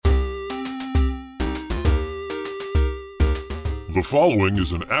The following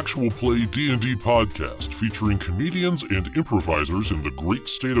is an actual play D&D podcast featuring comedians and improvisers in the great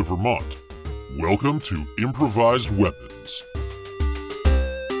state of Vermont. Welcome to Improvised Weapons.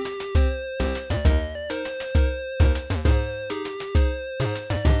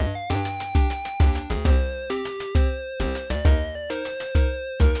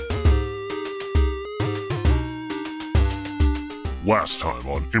 Last time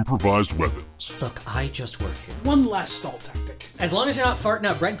on Improvised Weapons. Look, I just work here. One last stall tactic. As long as you're not farting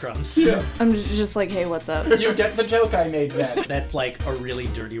out breadcrumbs. Yeah. I'm just like, hey, what's up? You get the joke I made then. That's like a really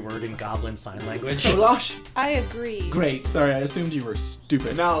dirty word in goblin sign language. Sholosh. I agree. Great. Sorry, I assumed you were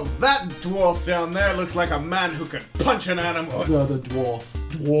stupid. Now that dwarf down there looks like a man who could punch an animal. The other dwarf.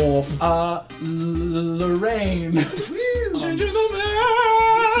 Lorraine. Changing the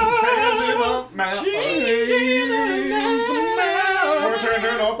map. Changing the map. Changing the map. We're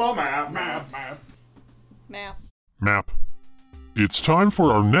changing up the map. Map. It's time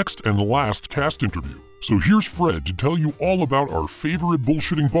for our next and last cast interview. So here's Fred to tell you all about our favorite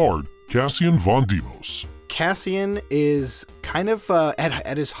bullshitting bard, Cassian Von Demos. Cassian is kind of,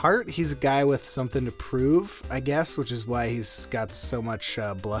 at his heart, he's a guy with something to prove, I guess, which is why he's got so much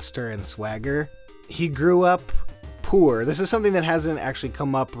bluster and swagger. He grew up poor. This is something that hasn't actually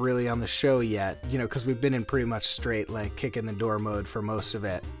come up really on the show yet, because we've been in pretty much straight, kick in the door mode for most of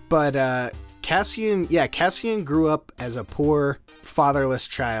it. But Cassian grew up as a poor, fatherless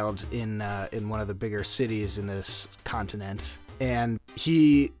child in one of the bigger cities in this continent, and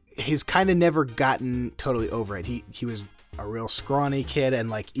he's kind of never gotten totally over it. He was a real scrawny kid,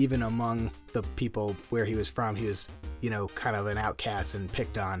 and even among the people where he was from, he was kind of an outcast and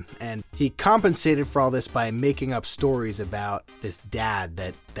picked on. And he compensated for all this by making up stories about this dad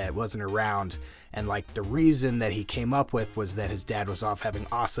that wasn't around. And the reason that he came up with was that his dad was off having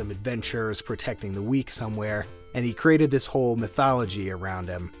awesome adventures, protecting the weak somewhere. And he created this whole mythology around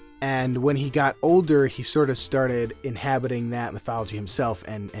him. And when he got older, he sort of started inhabiting that mythology himself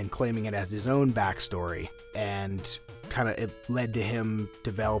and claiming it as his own backstory. And it led to him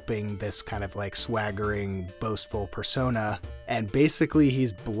developing this kind of swaggering, boastful persona. And basically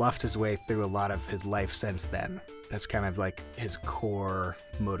he's bluffed his way through a lot of his life since then. That's kind of his core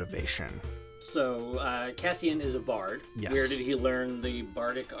motivation. So, Cassian is a bard. Yes. Where did he learn the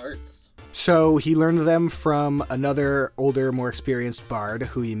bardic arts? So he learned them from another older, more experienced bard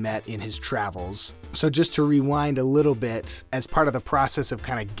who he met in his travels. So just to rewind a little bit, as part of the process of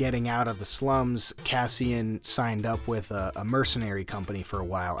kind of getting out of the slums, Cassian signed up with a mercenary company for a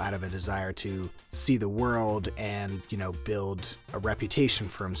while out of a desire to see the world and, build a reputation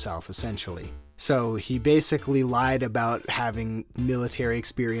for himself, essentially. So he basically lied about having military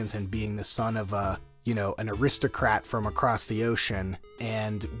experience and being the son of an aristocrat from across the ocean.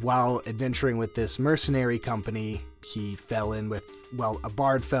 And while adventuring with this mercenary company, he fell in with, a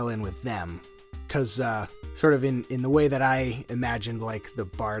bard fell in with them. Because sort of in the way that I imagined the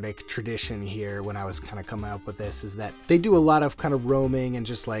bardic tradition here when I was kind of coming up with this is that they do a lot of kind of roaming and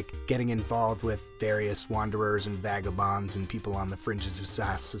just getting involved with various wanderers and vagabonds and people on the fringes of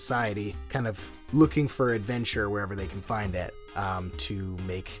society, kind of looking for adventure wherever they can find it, to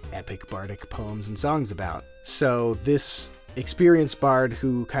make epic bardic poems and songs about. So this experienced bard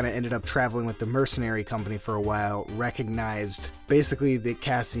who kind of ended up traveling with the mercenary company for a while recognized basically that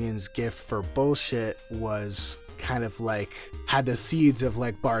Cassian's gift for bullshit was kind of had the seeds of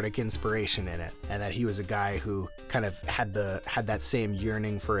bardic inspiration in it, and that he was a guy who kind of had that same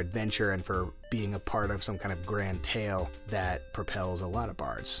yearning for adventure and for being a part of some kind of grand tale that propels a lot of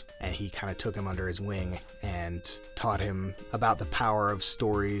bards. And he kind of took him under his wing and taught him about the power of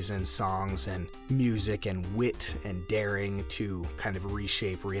stories and songs and music and wit and daring to kind of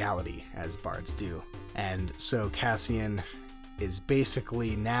reshape reality as bards do. And so Cassian is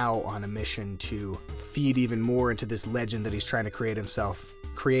basically now on a mission to feed even more into this legend that he's trying to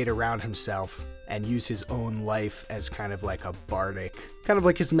create around himself, and use his own life as kind of a bardic, kind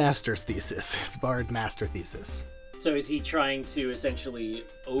of his master's thesis, his bard master thesis. So is he trying to essentially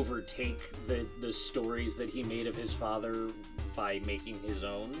overtake the stories that he made of his father by making his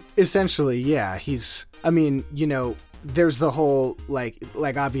own? Essentially, yeah. There's the whole,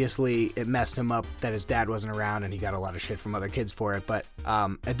 obviously it messed him up that his dad wasn't around and he got a lot of shit from other kids for it. But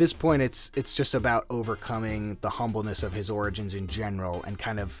at this point, it's just about overcoming the humbleness of his origins in general, and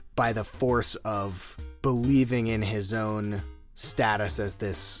kind of by the force of believing in his own status as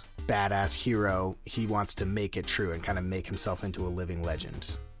this badass hero, he wants to make it true and kind of make himself into a living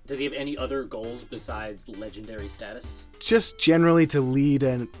legend. Does he have any other goals besides legendary status? Just generally to lead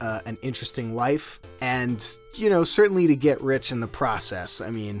an interesting life, and, certainly to get rich in the process.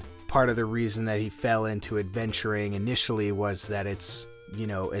 part of the reason that he fell into adventuring initially was that it's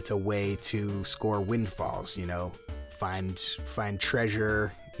a way to score windfalls, find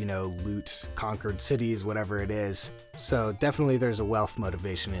treasure, loot conquered cities, whatever it is. So definitely there's a wealth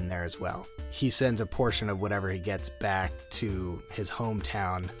motivation in there as well. He sends a portion of whatever he gets back to his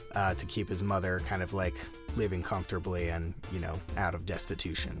hometown to keep his mother kind of like living comfortably and, out of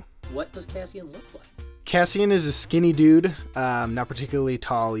destitution. What does Cassian look like? Cassian is a skinny dude, not particularly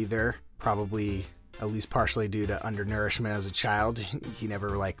tall either, probably at least partially due to undernourishment as a child. He never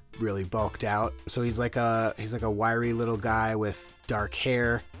really bulked out. So he's like a wiry little guy with dark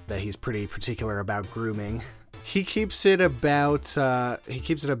hair that he's pretty particular about grooming. He keeps it about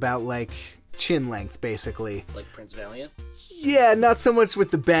like chin length, basically. Like Prince Valiant? Yeah, not so much with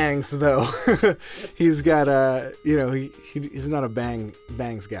the bangs though. He's got he's not a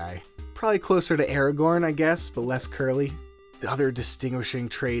bangs guy. Probably closer to Aragorn, I guess, but less curly. Other distinguishing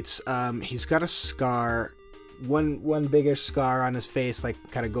traits, he's got a scar, one biggish scar on his face, like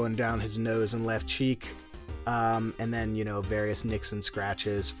kind of going down his nose and left cheek, and then various nicks and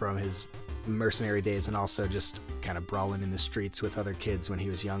scratches from his mercenary days and also just kind of brawling in the streets with other kids when he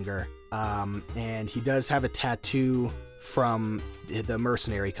was younger. And he does have a tattoo from the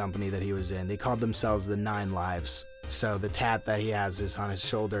mercenary company that he was in. They called themselves the Nine Lives. So the tat that he has is on his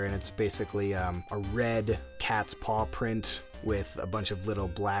shoulder, and it's basically a red cat's paw print with a bunch of little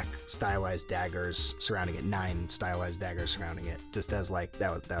black stylized daggers surrounding it, 9 stylized daggers surrounding it, just as like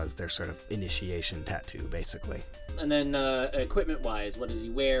that was their sort of initiation tattoo, basically. And then equipment-wise, what does he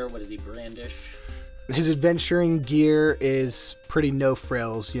wear? What does he brandish? His adventuring gear is pretty no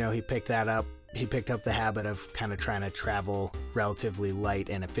frills. He picked that up. He picked up the habit of kind of trying to travel relatively light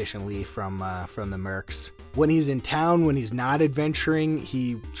and efficiently from the mercs. When he's in town, when he's not adventuring,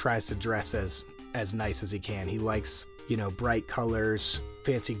 he tries to dress as nice as he can. He likes, bright colors,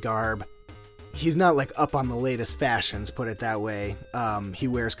 fancy garb. He's not like up on the latest fashions, put it that way. He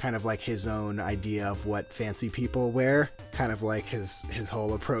wears kind of like his own idea of what fancy people wear, kind of like his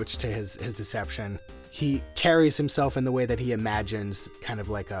whole approach to his deception. He carries himself in the way that he imagines kind of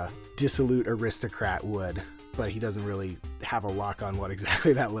like a dissolute aristocrat would, but he doesn't really have a lock on what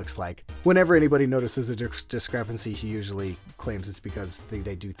exactly that looks like. Whenever anybody notices a discrepancy, he usually claims it's because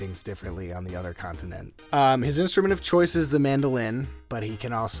they do things differently on the other continent. His instrument of choice is the mandolin, but he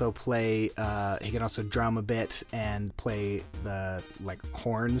can also drum a bit and play the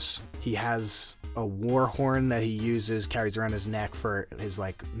horns. He has a war horn that he carries around his neck for his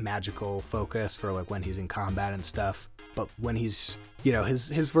magical focus for when he's in combat and stuff. But when he's,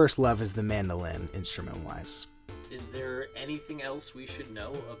 his first love is the mandolin, instrument-wise. Is there anything else we should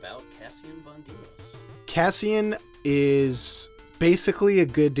know about Cassian Von Demos? Cassian is basically a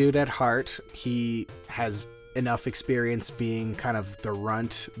good dude at heart. He has enough experience being kind of the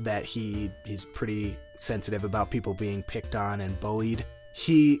runt that he's pretty sensitive about people being picked on and bullied.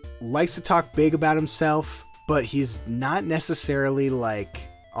 He likes to talk big about himself, but he's not necessarily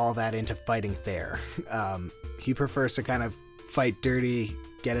all that into fighting fair. He prefers to kind of fight dirty,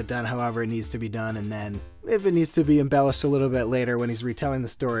 get it done however it needs to be done, and then if it needs to be embellished a little bit later when he's retelling the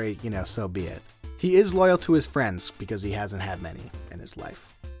story, so be it. He is loyal to his friends because he hasn't had many in his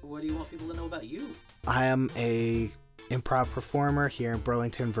life. What do you want people to know about you? I am a improv performer here in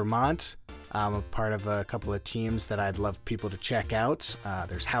Burlington, Vermont. I'm a part of a couple of teams that I'd love people to check out.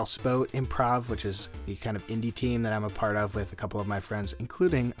 There's Houseboat Improv, which is the kind of indie team that I'm a part of with a couple of my friends,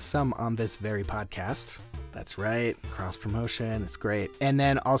 including some on this very podcast. That's right, cross-promotion, it's great. And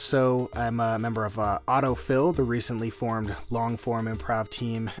then also, I'm a member of Autofill, the recently formed long-form improv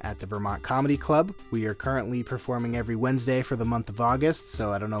team at the Vermont Comedy Club. We are currently performing every Wednesday for the month of August,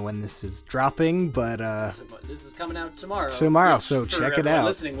 so I don't know when this is dropping, but... this is coming out tomorrow. So check it out.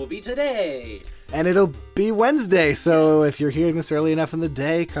 Listening will be today. And it'll be Wednesday, so if you're hearing this early enough in the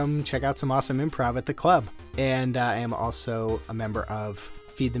day, come check out some awesome improv at the club. And I am also a member of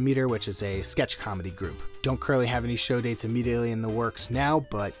Feed the Meter, which is a sketch comedy group. Don't currently have any show dates immediately in the works now,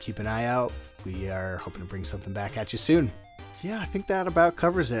 but keep an eye out. We are hoping to bring something back at you soon. Yeah, I think that about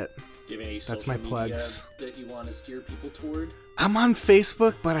covers it. Do you have any That's my plugs that you want to steer people toward? I'm on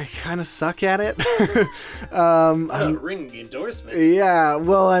Facebook, but I kind of suck at it. Ring endorsements. Yeah,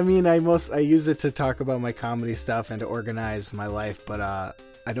 well, I mean, I use it to talk about my comedy stuff and to organize my life, but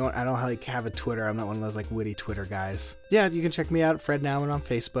I don't have a Twitter. I'm not one of those witty Twitter guys. Yeah, you can check me out, Fred Nauman, on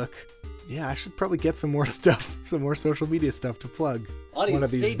Facebook. Yeah, I should probably get some more stuff, some more social media stuff to plug. Audience, one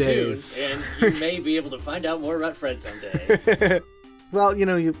of these stay days. tuned, and you may be able to find out more about Fred someday. Well,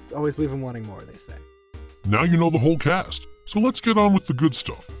 you always leave them wanting more, they say. Now you know the whole cast, so let's get on with the good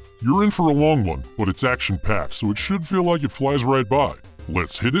stuff. You're in for a long one, but it's action-packed, so it should feel like it flies right by.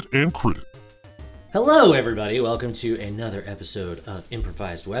 Let's hit it and crit it. Hello, everybody. Welcome to another episode of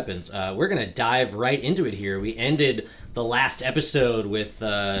Improvised Weapons. We're going to dive right into it here. We ended the last episode with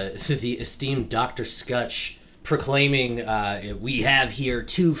the esteemed Dr. Scutch proclaiming, we have here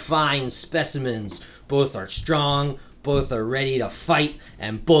two fine specimens. Both are strong, both are ready to fight,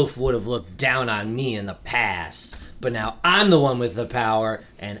 and both would have looked down on me in the past. But now I'm the one with the power,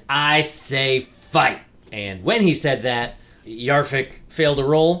 and I say fight. And when he said that, Yarfik failed a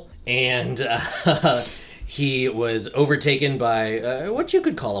roll, and he was overtaken by what you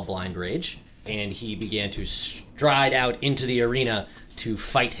could call a blind rage, and he began to stride out into the arena to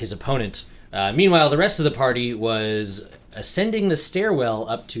fight his opponent. Meanwhile, the rest of the party was ascending the stairwell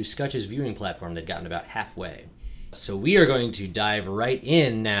up to Scutch's viewing platform. They'd gotten about halfway. So we are going to dive right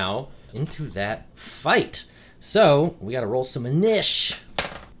in now into that fight. So we got to roll some inish.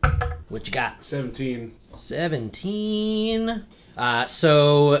 What you got? 17. 17.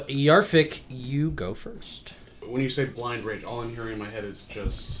 So Yarfik, you go first. When you say blind rage, all I'm hearing in my head is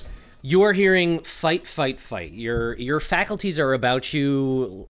just... You are hearing fight, fight, fight. Your faculties are about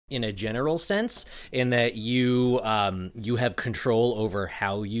you in a general sense, in that you have control over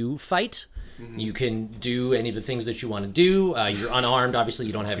how you fight. Mm-hmm. You can do any of the things that you want to do. You're unarmed, obviously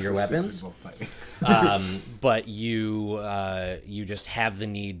you don't have your weapons. But you just have the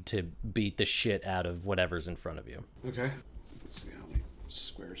need to beat the shit out of whatever's in front of you. Okay. Let's see how many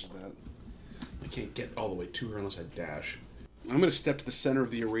squares is that. I can't get all the way to her unless I dash. I'm going to step to the center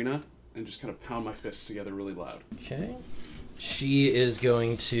of the arena and just kind of pound my fists together really loud. Okay. She is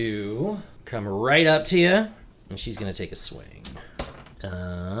going to come right up to you, and she's going to take a swing.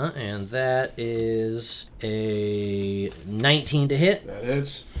 And that is a 19 to hit. That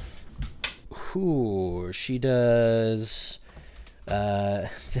hits. Ooh, she does... that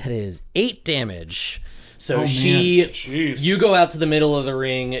is 8 damage. So you go out to the middle of the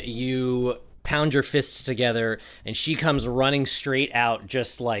ring, you pound your fists together, and she comes running straight out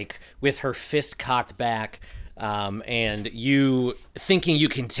just like with her fist cocked back. And you, thinking you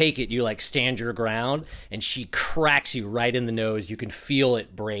can take it, you like stand your ground, and she cracks you right in the nose. You can feel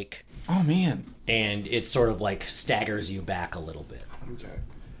it break. Oh, man. And it sort of like staggers you back a little bit. Okay.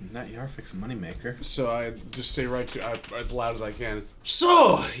 Not Yarfik's moneymaker. So I just say right to as loud as I can,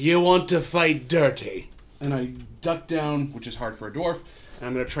 "So, you want to fight dirty?" And I duck down, which is hard for a dwarf, and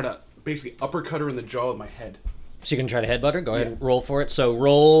I'm going to try to basically uppercut her in the jaw with my head. So you can try to headbutt her? Go ahead and roll for it. So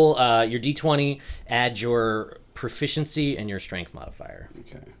roll your d20, add your proficiency and your strength modifier.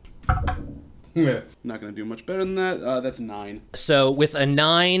 Okay. Not going to do much better than that. That's 9. So with a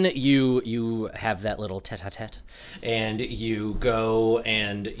 9, you have that little tete-a-tete, and you go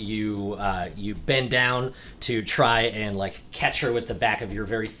and you bend down to try and like catch her with the back of your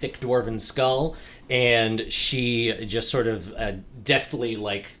very thick dwarven skull, and she just sort of deftly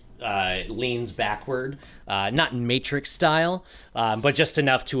like leans backward, not Matrix style, but just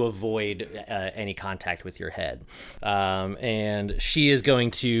enough to avoid any contact with your head. And she is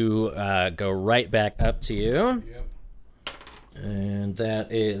going to go right back up to you. Yep. And that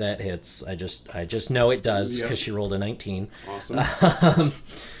hits. I just know it does because she rolled a 19. Awesome. I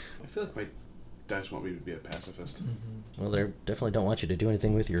feel like my dice want me to be a pacifist. Mm-hmm. Well, they definitely don't want you to do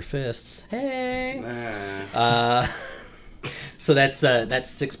anything with your fists. Hey. So that's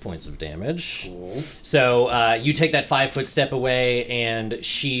 6 points of damage. Cool. So you take that 5-foot step away, and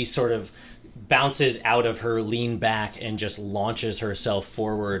she sort of bounces out of her lean back and just launches herself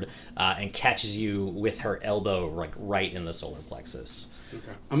forward and catches you with her elbow like right in the solar plexus.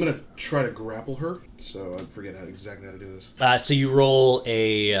 Okay. I'm gonna try to grapple her. So I forget exactly how to do this. So you roll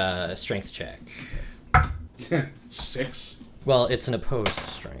a strength check. 6. Well, it's an opposed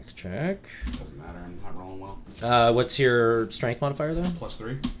strength check. Doesn't matter. I'm not rolling well. What's your strength modifier, though?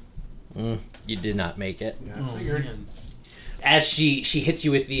 +3. You did not make it. Yeah, I figured. Man. As she hits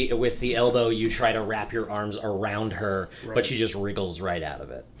you with the elbow, you try to wrap your arms around her, but she just wriggles right out of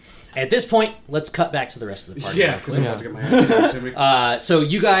it. At this point, let's cut back to the rest of the party. Yeah, because I'm about to get my ass handed to me. So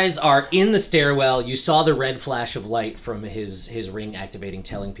you guys are in the stairwell. You saw the red flash of light from his ring activating,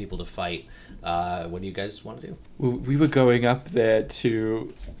 telling people to fight. What do you guys want to do? We were going up there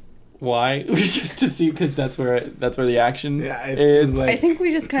to... Why? Just to see, because that's where the action is. I think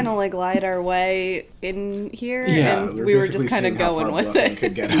we just kind of like lied our way in here, and we were just kind of going with it.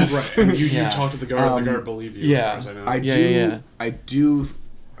 Could get us. Right. You talk to the guard. The guard believe you. Yeah. As far as I know. I do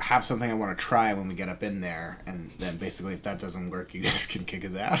have something I want to try when we get up in there, and then basically if that doesn't work, you guys can kick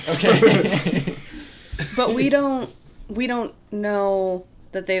his ass. Okay. But we don't know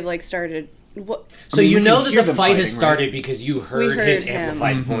that they've like started What? So you know that hear the them fight has fighting, started right? because you We heard heard his him.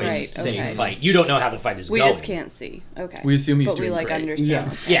 amplified voice Right, say okay. fight. You don't know how the fight is We going. just can't see. Okay. We assume he's but we doing like great.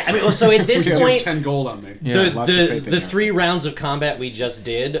 understand. Yeah, I mean, well, so at this You have point, 10 gold on me. Yeah. Lots of faith in the you. 3 rounds of combat we just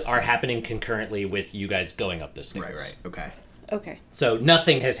did are happening concurrently with you guys going up the stairs. Right. Okay. Okay. So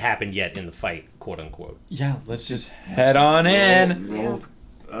nothing has happened yet in the fight, quote unquote. Yeah, let's just head on in. Roll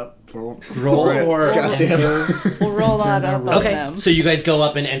up. Roll or Goddamn. We'll roll out up on Okay, them. so you guys go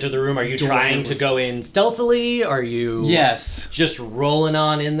up and enter the room. Are you trying to go in stealthily? Are you Yes. just rolling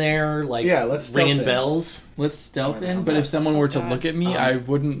on in there, like Yeah, let's stealth ringing in. bells? Let's stealth in, but if someone were to look at me, I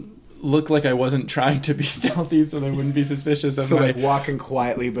wouldn't look like I wasn't trying to be stealthy, so they wouldn't be suspicious of So my... like walking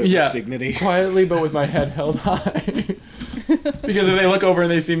quietly but yeah, with dignity. quietly, but with my head held high. Because if they look over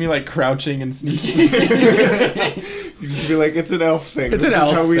and they see me like crouching and sneaking, You just be like, it's an elf thing. It's this an is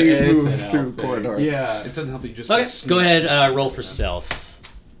elf how we thing. It's move an elf through thing. corridors. yeah. It doesn't help that you just Okay, say go sneaks. ahead. Roll for stealth.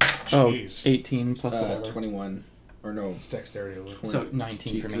 Oh, Jeez. 18 plus whatever. 21. Or no, It's dexterity. So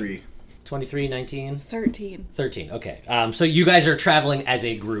 19 for me. 23. 23, 19, 13. 13. Okay. So you guys are traveling as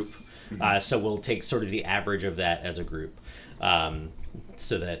a group. So we'll take sort of the average of that as a group,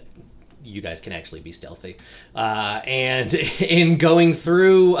 so that you guys can actually be stealthy. And in going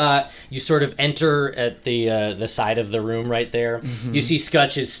through, you sort of enter at the side of the room right there. You see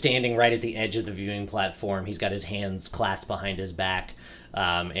Scutch is standing right at the edge of the viewing platform. He's got his hands clasped behind his back,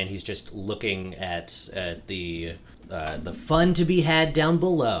 and he's just looking at the fun to be had down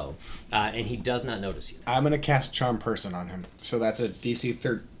below. And he does not notice you. I'm going to cast Charm Person on him. So that's a DC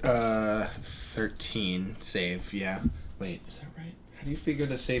 13 save, yeah. Wait, is that right? How do you figure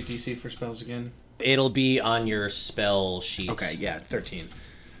the save DC for spells again? It'll be on your spell sheet. Okay, yeah, 13.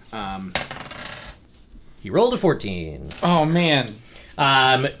 You rolled a 14. Oh man.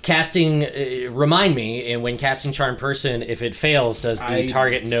 Casting, remind me, and when casting Charm Person, if it fails, does the I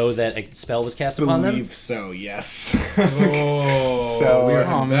target know that a spell was cast upon them? Believe so, yes. Oh, So, we are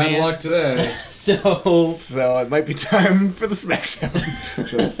oh, in bad man. luck today. So, So it might be time for the smackdown.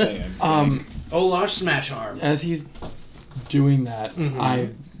 Just saying. Oh, large smash arm. As he's doing that,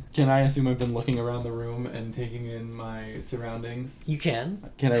 Can I assume I've been looking around the room and taking in my surroundings? you can.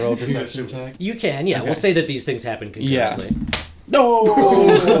 Can I roll a perception check? You can, yeah. Okay. We'll say that these things happen concurrently. No!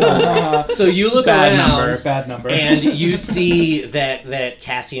 So you look Bad around, number. and you see that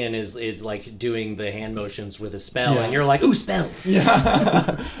Cassian is like doing the hand motions with a spell, Yeah. and you're like, ooh, spells! Yeah.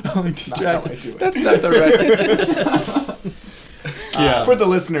 I'm like distracted. how I do it. That's not the right... Yeah. For the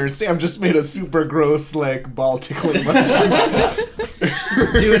listeners, Sam just made a super gross, like, ball tickling motion.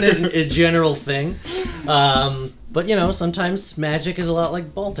 Doing a general thing. But, you know, sometimes magic is a lot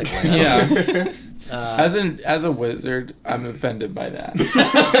like ball tickling. Yeah. As a wizard, I'm offended by that.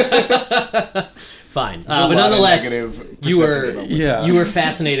 Fine. A But lot of nonetheless, negative you were perceptions about Yeah. you were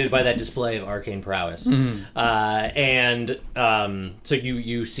fascinated by that display of arcane prowess, so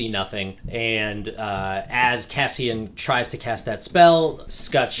you see nothing. And as Cassian tries to cast that spell,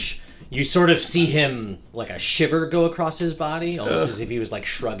 Scutch, you sort of see him like a shiver go across his body, almost as if he was like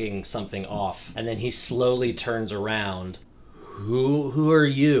shrugging something off. And then he slowly turns around. Who are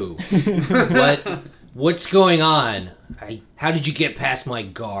you? What's going on? How did you get past my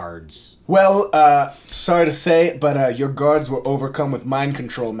guards? Well, sorry to say, but your guards were overcome with mind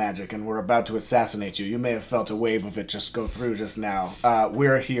control magic and were about to assassinate you. You may have felt a wave of it just go through just now.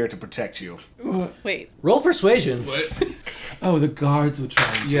 We're here to protect you. Wait. Roll persuasion. Oh, the guards were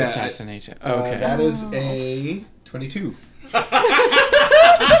trying to Yeah. assassinate you. Okay. That is a 22.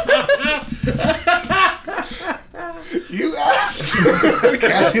 You asked.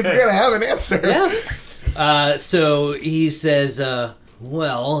 Cassian's gonna have an answer. Yeah. So he says,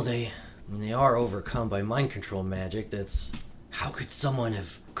 well, they are overcome by mind control magic. That's... How could someone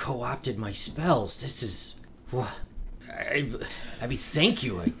have co-opted my spells? This is... I mean, thank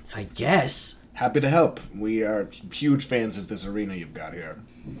you, I guess. Happy to help. We are huge fans of this arena you've got here.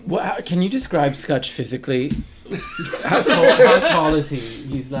 Can you describe Scutch physically? How tall is he?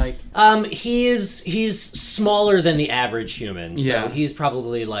 He's like... He's smaller than the average human. So Yeah. he's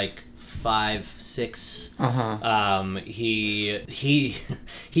probably like 5'6". Uh-huh. He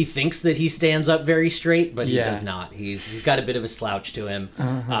thinks that he stands up very straight, but he Yeah. does not. He's got a bit of a slouch to him.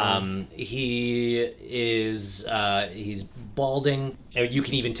 He's balding. You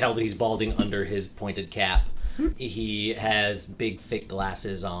can even tell that he's balding under his pointed cap. He has big, thick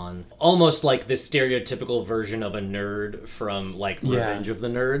glasses on, almost like the stereotypical version of a nerd from like Revenge of the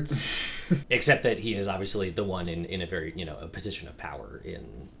Nerds, except that he is obviously the one in a very a position of power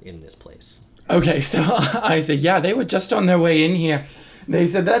in this place. Okay, so I say, yeah, they were just on their way in here. They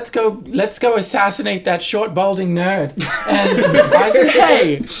said, let's go assassinate that short balding nerd. And I said,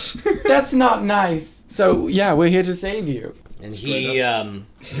 hey, that's not nice. So yeah, we're here to save you. And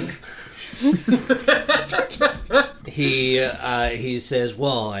he says,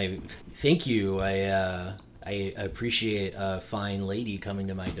 well, I thank you. I appreciate a fine lady coming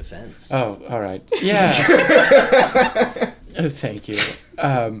to my defense. Oh, all right. Yeah. Oh, thank you.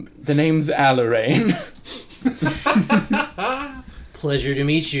 The name's Alarain. Pleasure to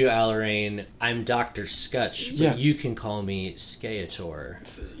meet you, Alarain. I'm Dr. Scutch, but you can call me Skeator.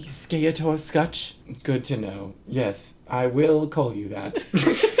 Skeator Scutch? Good to know. Yes, I will call you that.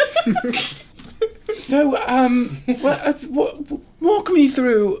 So, walk me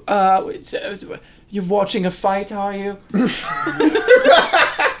through, you're watching a fight, are you?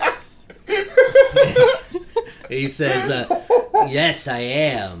 He says, yes, I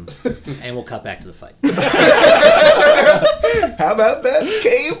am. And we'll cut back to the fight. How about that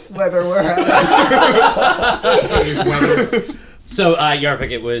cave weather we're having? So,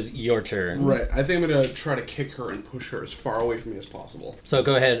 Yarvik, it was your turn. Right. I think I'm going to try to kick her and push her as far away from me as possible. So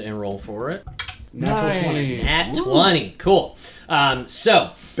go ahead and roll for it. Natural 20. Nat 20. Cool.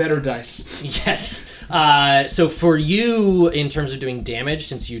 So... Better dice. Yes. So for you, in terms of doing damage,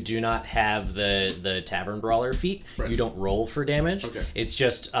 since you do not have the Tavern Brawler feat, you don't roll for damage. Okay. It's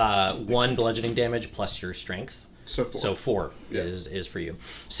just 1 bludgeoning damage plus your strength. So 4. So 4 is for you.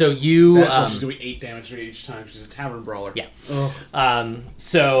 So you... That's why she's doing 8 damage to me each time. She's a Tavern Brawler. Yeah. Ugh.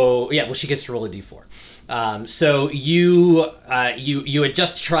 Well, she gets to roll a d4. So you had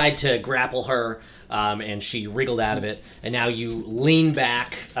just tried to grapple her, and she wriggled out of it, and now you lean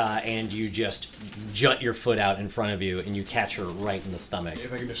back and you just jut your foot out in front of you, and you catch her right in the stomach.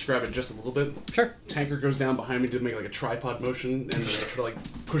 If I can describe it just a little bit. Sure. Tanker goes down behind me to make like a tripod motion, and then I try to like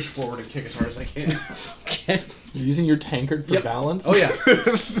push forward and kick as hard as I can. Okay. You're using your tankard for balance? Oh yeah.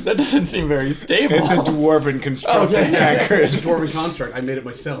 That doesn't seem very stable. It's a dwarven constructed tankard. It's a dwarven construct. I made it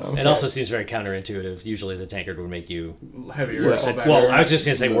myself. It also seems very counterintuitive. Usually the tankard would make you Heavier. worse at, well, I was just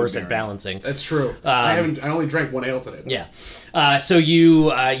going to say worse at balancing. That's true. I only drank 1 ale today. Yeah. So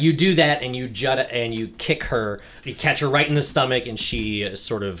you do that, and you jut and you kick her. You catch her right in the stomach, and she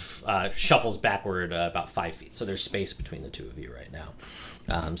sort of shuffles backward about 5 feet. So there's space between the two of you right now.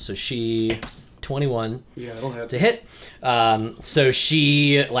 So she 21 to hit. So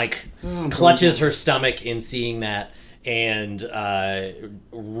she clutches her stomach in seeing that, and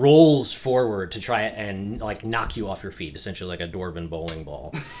rolls forward to try and knock you off your feet, essentially like a dwarven bowling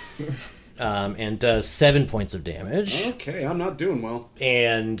ball. And does 7 points of damage. Okay, I'm not doing well.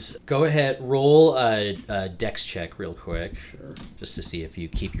 And go ahead, roll a dex check real quick. Sure. Just to see if you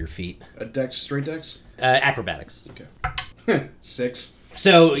keep your feet. A dex, straight dex? Acrobatics. Okay. 6.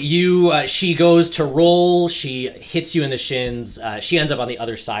 So she goes to roll, she hits you in the shins, she ends up on the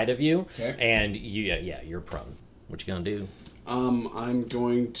other side of you, and you're prone. What you gonna do? I'm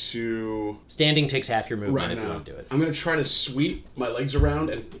going to... Standing takes half your movement if you want to do it. I'm going to try to sweep my legs around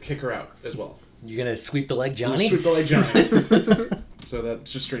and kick her out as well. You're going to sweep the leg, Johnny? Sweep the leg, Johnny. So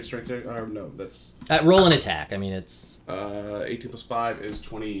that's just straight strength. No, that's... roll an attack. I mean, it's... 18 plus 5 is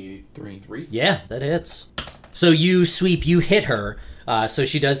 23. Yeah, that hits. So you sweep, you hit her, so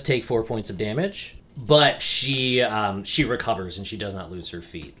she does take 4 points of damage, but she recovers and she does not lose her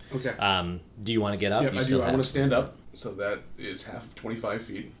feet. Okay. Do you want to get up? Yep, I do. I want to stand up. So that is half of 25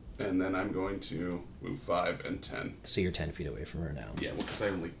 feet. And then I'm going to move 5 and 10. So you're 10 feet away from her now. Yeah, well, because I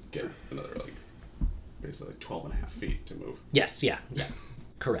only get another, basically 12 and a half feet to move. Yes, yeah.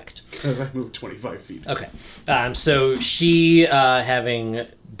 Correct. Because I moved 25 feet. Okay. So she, having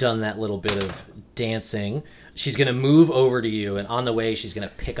done that little bit of dancing, she's going to move over to you, and on the way, she's going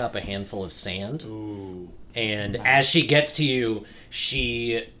to pick up a handful of sand. Ooh. And as she gets to you,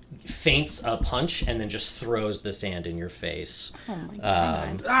 she feints a punch and then just throws the sand in your face. Oh my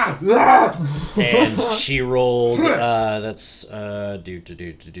god. And she rolled that's a 20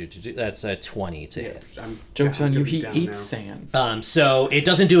 to hit. Joke's on you, he eats sand. So it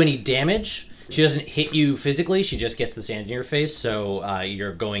doesn't do any damage. She doesn't hit you physically, she just gets the sand in your face, so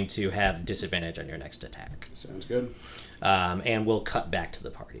you're going to have disadvantage on your next attack. Sounds good. And we'll cut back to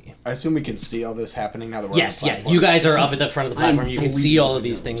the party. I assume we can see all this happening now that we're on the platform. You guys are up at the front of the platform. You can see all of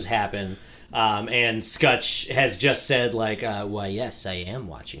these things happen. And Scutch has just said, why, yes, I am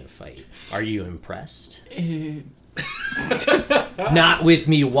watching a fight. Are you impressed? Not with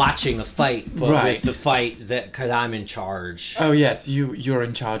me watching a fight, but with the fight because I'm in charge. Oh, yes, you're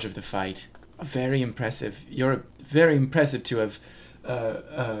in charge of the fight. Very impressive. You're very impressive to have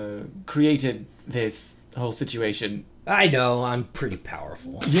created this whole situation I know, I'm pretty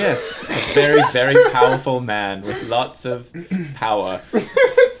powerful. Yes, a very, very powerful man with lots of power.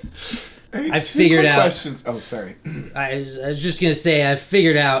 I've figured out... questions. Oh, sorry. I was just going to say, I've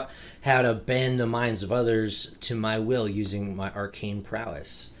figured out how to bend the minds of others to my will using my arcane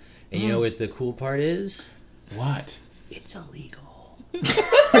prowess. And you know what the cool part is? What? It's illegal.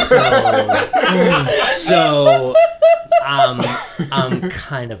 So I'm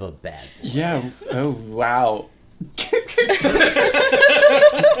kind of a bad boy. Yeah. Oh, wow.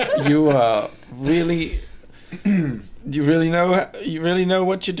 You really know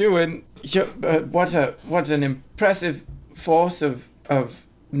what you're doing. What an impressive force of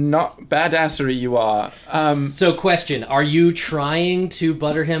not badassery you are. So question, are you trying to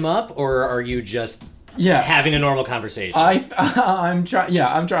butter him up, or are you just having a normal conversation? I'm trying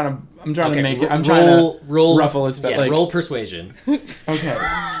to make it. I'm roll, trying to ruffle his feathers. Yeah, roll persuasion. Okay.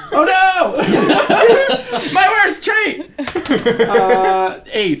 Oh no! My worst trait.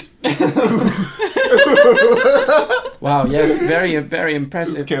 8. Wow. Yes. Very, very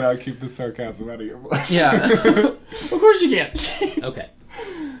impressive. Just cannot keep the sarcasm out of your voice. Yeah. Of course you can't. Okay.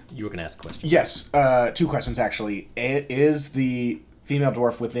 You were gonna ask a question. Yes. 2 questions actually. Is the female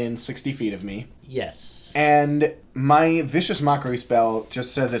dwarf within 60 feet of me? Yes. And my Vicious Mockery spell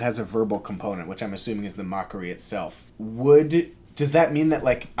just says it has a verbal component, which I'm assuming is the mockery itself. Does that mean that,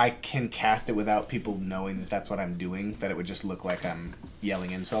 like, I can cast it without people knowing that that's what I'm doing? That it would just look like I'm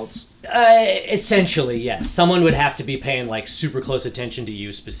yelling insults? Essentially, yes. Someone would have to be paying, like, super close attention to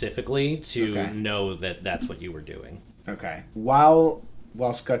you specifically to know that that's what you were doing. Okay. While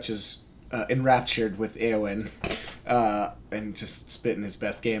Scutch is enraptured with Eowyn, and just spitting his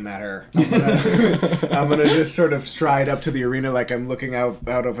best game at her, I'm gonna just sort of stride up to the arena like I'm looking out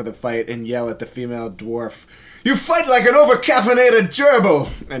over the fight and yell at the female dwarf, "You fight like an over-caffeinated gerbil!"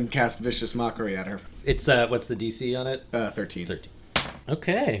 and cast Vicious Mockery at her. It's, what's the DC on it? 13. 13.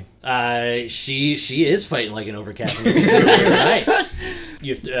 Okay. She is fighting like an over-caffeinated gerbil. Right.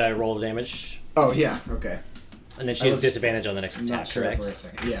 You have to roll the damage. Oh, yeah, okay. And then she has disadvantage on the next attack, correct? For a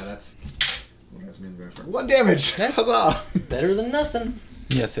second. Yeah, that's... 1 damage! Okay. Huzzah! Better than nothing.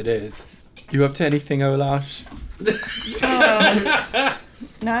 Yes, it is. You up to anything, Olash?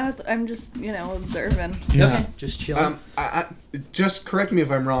 I'm just, observing. Yeah. Okay, just chill. Just correct me if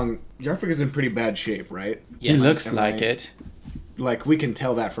I'm wrong. Yarfik is in pretty bad shape, right? Yes. He looks like it. Like, we can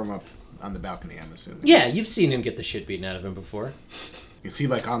tell that from up on the balcony, I'm assuming. Yeah, you've seen him get the shit beaten out of him before. Is he,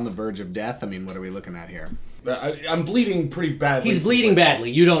 like, on the verge of death? I mean, what are we looking at here? I'm bleeding pretty badly. He's bleeding badly.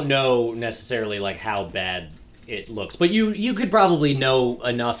 You don't know necessarily, like, how bad it looks. But you could probably know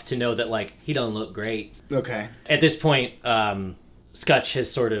enough to know that, like, he doesn't look great. Okay. At this point, Scutch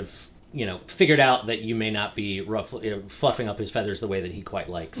has sort of, figured out that you may not be fluffing up his feathers the way that he quite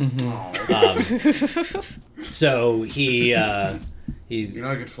likes. Mm-hmm. So he's... You're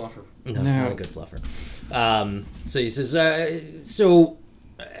not a good fluffer. No, not a good fluffer. So he says,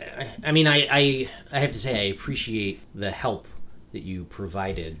 I mean, I have to say I appreciate the help that you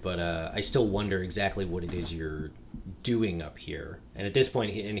provided, but I still wonder exactly what it is you're doing up here. And at this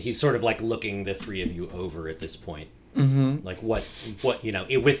point, he's sort of like looking the 3 of you over at this point. Mm-hmm. Like what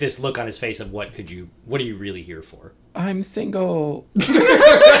with this look on his face of what are you really here for? I'm single.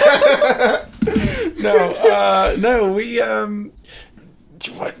 No, we And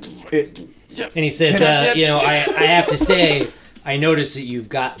he says, I have to say, I notice that you've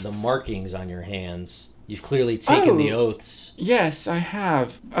got the markings on your hands. You've clearly taken the oaths. Yes, I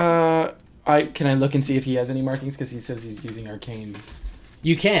have. Can I look and see if he has any markings? Because he says he's using arcane.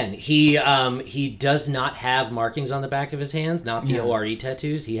 You can. He does not have markings on the back of his hands, not the ORE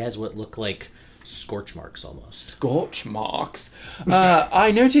tattoos. He has what look like scorch marks almost. Scorch marks?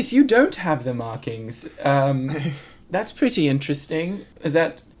 I notice you don't have the markings. That's pretty interesting.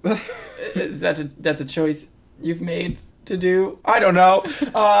 That's a choice you've made to do? I don't know.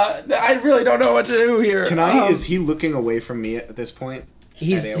 I really don't know what to do here. Is he looking away from me at this point?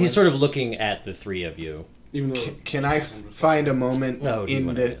 He's sort of looking at the 3 of you. Even though can I find a moment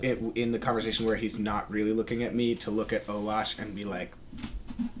in the conversation where he's not really looking at me to look at Olash and be like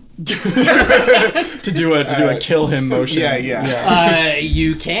to do a kill him motion? Yeah.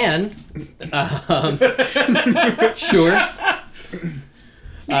 You can. Sure.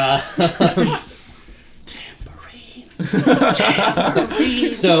 Tambourine.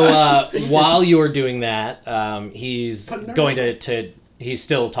 So while you're doing that, he's going to he's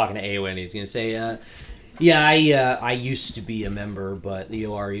still talking to Eowyn. He's going to say, I used to be a member, but the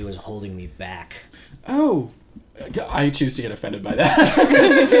ORE was holding me back. Oh, I choose to get offended by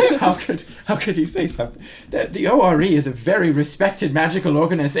that. How could he say something? The ORE is a very respected magical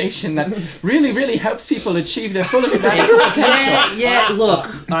organization that really, really helps people achieve their fullest magical potential. Yeah, look,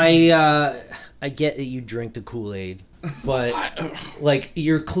 I get that you drink the Kool-Aid, but like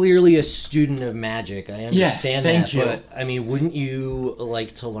you're clearly a student of magic. I understand thank you. But I mean, wouldn't you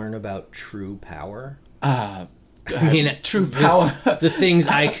like to learn about true power? I mean, true power. The things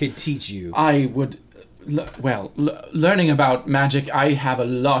I could teach you. I would. Learning about magic, I have a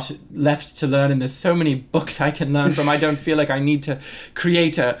lot left to learn, and there's so many books I can learn from. I don't feel like I need to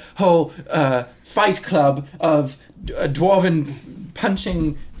create a whole fight club of a dwarven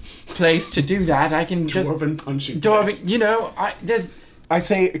punching place to do that. I can just Dwarven punching place. You know, there's. I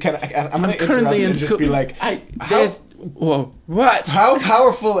say, I'm going to interrupt you and just be like, what? How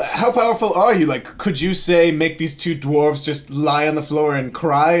powerful are you? Like, could you say make these two dwarves just lie on the floor and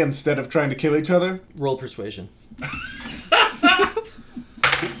cry instead of trying to kill each other? Roll persuasion.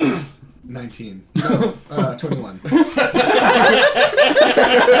 19. No, 21.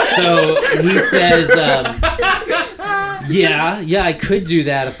 So he says, yeah, I could do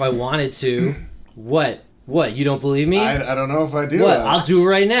that if I wanted to. What? You don't believe me? I don't know if I do. What? I'll do it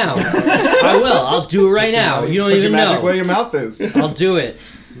right now. I will. I'll do it right now. You don't even know. Magic where your mouth is. I'll do it.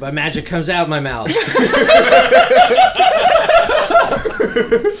 My magic comes out my mouth.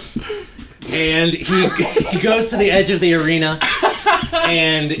 And he goes to the edge of the arena,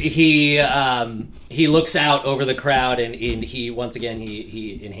 and he looks out over the crowd, and he once again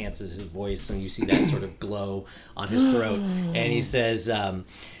he enhances his voice, and you see that sort of glow on his throat, and he says.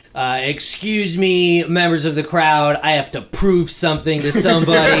 Excuse me, members of the crowd, I have to prove something to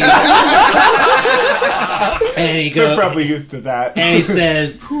somebody. And he goes, They're probably used to that. And he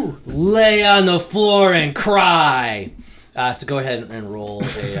says, lay on the floor and cry. So go ahead and roll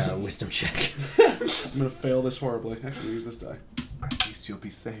a wisdom check. I'm gonna fail this horribly. Actually, use this die. At least you'll be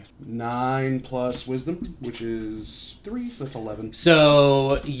safe. 9 plus wisdom, which is 3, so that's 11.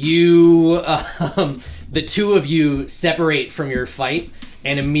 So you, the two of you separate from your fight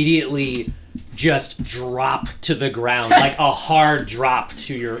and immediately just drop to the ground, like a hard drop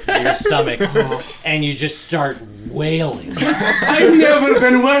to your stomachs, and you just start wailing. I've never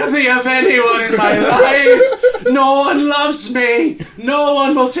been worthy of anyone in my life. No one loves me. No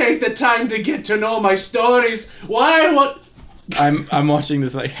one will take the time to get to know my stories. Why? What? I'm watching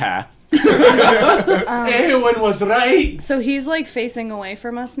this like, Everyone was right. So he's like facing away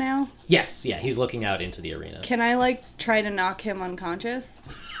from us now? Yes, yeah, he's looking out into the arena. Can I like try to knock him unconscious?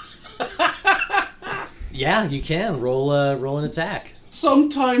 Yeah, you can. Roll an attack.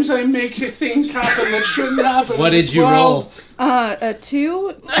 Sometimes I make things happen that shouldn't happen. What did you roll? A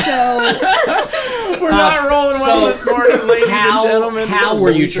 2. So we're not rolling well this morning, ladies and gentlemen. How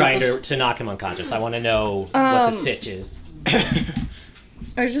were you trying to knock him unconscious? I want to know what the sitch is.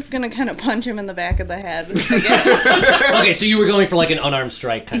 I was just gonna kind of punch him in the back of the head, I guess. Okay, so you were going for like an unarmed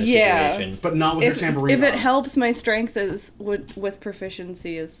strike kind of situation. But not with your tambourine. If it helps, my strength is with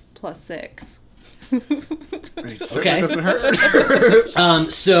proficiency is +6. Okay. Doesn't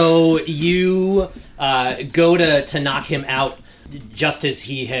hurt. So you go to knock him out just as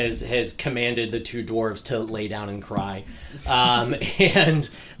he has commanded the two dwarves to lay down and cry. And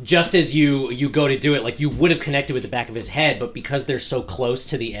just as you go to do it, like you would have connected with the back of his head, but because they're so close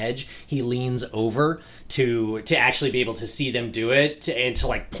to the edge, he leans over to actually be able to see them do it and to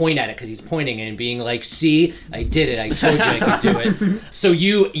like point at it because he's pointing and being like, "See, I did it. I told you I could do it." So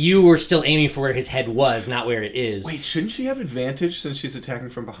you were still aiming for where his head was, not where it is. Wait, shouldn't she have advantage since she's attacking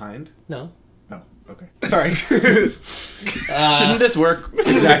from behind? No. Oh, okay. Sorry. Shouldn't this work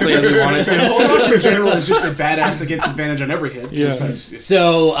exactly as we want it to? Holdosh in general is just a badass that gets advantage on every hit. Yeah.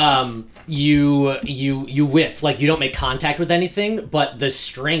 So you whiff, like you don't make contact with anything, but the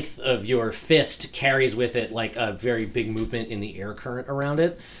strength of your fist carries with it like a very big movement in the air current around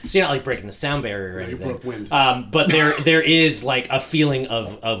it. So you're not like breaking the sound barrier or anything. You broke wind. But there is like a feeling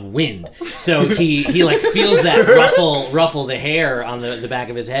of wind. So he like feels that ruffle the hair on the back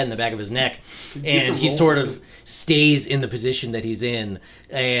of his head and the back of his neck, and he sort of stays in the position that he's in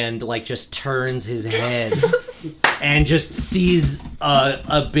and like just turns his head and just sees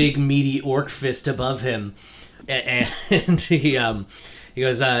a big meaty orc fist above him, and he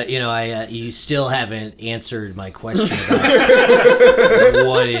goes, you still haven't answered my question about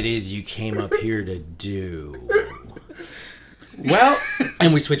what it is you came up here to do. Well,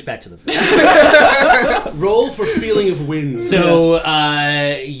 and we switch back to the roll for feeling of wind. So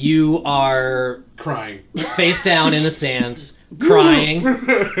you are crying, face down in the sand, crying,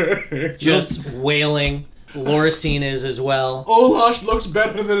 just wailing. Lauristine is as well. Olash looks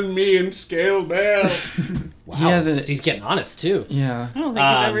better than me in Scale Bell. Wow, he's getting honest too. Yeah. I don't think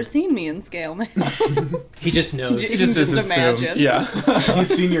you've ever seen me in scale, man. He just knows. He just imagine. Yeah.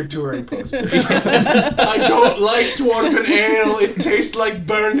 He's seen your touring posters. I don't like dwarven ale. It tastes like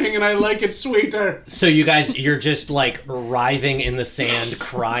burning, and I like it sweeter. So you guys, you're just like writhing in the sand,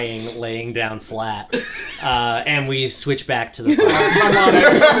 crying, laying down flat, and we switch back to the party. Come on,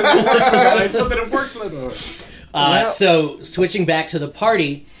 it's something that works for them. So switching back to the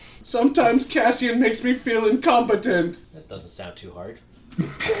party. Sometimes Cassian makes me feel incompetent. That doesn't sound too hard.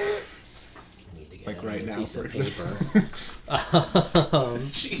 Like right now, for example.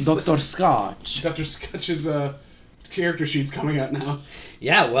 Dr. Scotch. Dr. Scotch's character sheet's coming out now.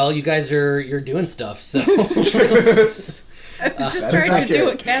 Yeah, well, you guys you're doing stuff, so. I was just trying to do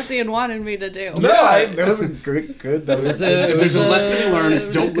what Cassian wanted me to do. No, that wasn't good. That was If there's a lesson you learn, it's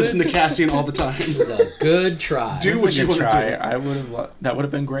don't listen to Cassian all the time. It was a good try. Do what you want to do. I would have. That would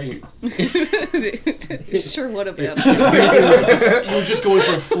have been great. It sure would have been. You were just going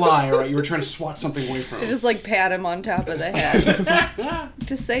for a fly, right? You were trying to swat something away from him. Just like pat him on top of the head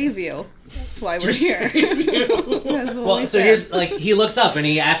to save you. That's why we're here. Well, so here's like he looks up and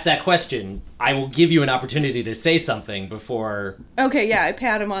he asks that question. I will give you an opportunity to say something before. Okay, yeah, I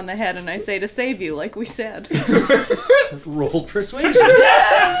pat him on the head and I say to save you, like we said. Roll persuasion.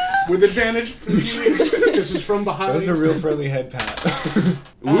 With advantage. This is from behind. That was a real friendly head pat.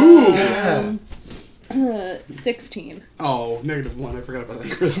 Ooh. 16. Oh, -1. I forgot about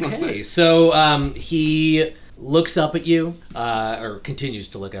that charisma. Okay, so he looks up at you, or continues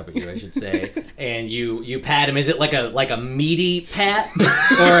to look up at you, I should say, and you pat him. Is it like a meaty pat,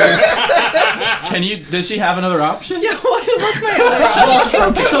 or Does she have another option? Yeah, what's my other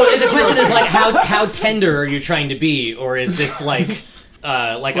option? So the question is like how tender are you trying to be, or is this like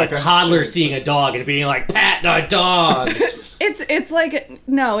a toddler seeing a dog and being like pat a dog? It's like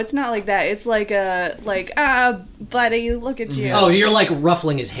no, it's not like that. It's like buddy, look at you. Oh, you're like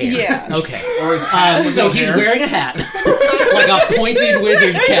ruffling his hair. Yeah. Okay. Or his hat. So he's wearing a hat, like a pointed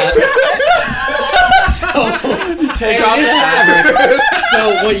wizard cap. So Take off his fabric.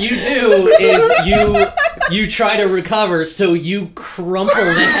 So what you do is you try to recover. So you crumple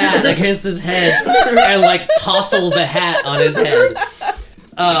the hat against his head and like tousle the hat on his head.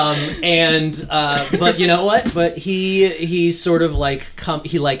 But you know what? But he sort of like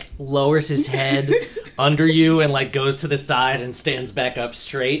he like lowers his head under you and like goes to the side and stands back up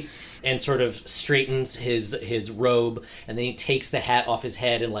straight and sort of straightens his robe, and then he takes the hat off his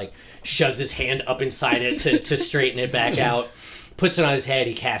head and like shoves his hand up inside it to straighten it back out. Puts it on his head.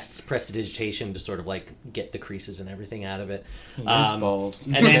 He casts prestidigitation to sort of like get the creases and everything out of it. He is bald.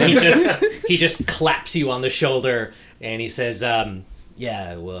 And then he just claps you on the shoulder and he says,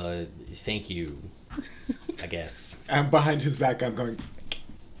 "Yeah, well, thank you, I guess." And behind his back, I'm going,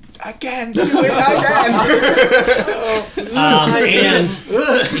 again, do it again. And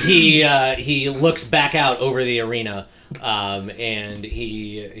he looks back out over the arena, and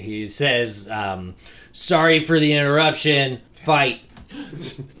he says, "Sorry for the interruption. Fight."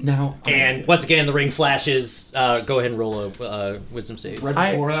 Now. And once again, the ring flashes. Go ahead and roll a wisdom save.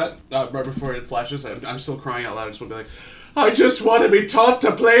 Right before it flashes, I'm still crying out loud. I just want to be like, I just want to be taught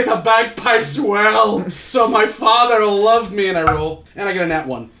to play the bagpipes well, so my father will love me. And I roll, and I get a nat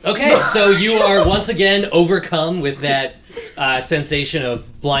 1. Okay, so you are once again overcome with that sensation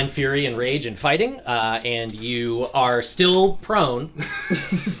of blind fury and rage and fighting, and you are still prone,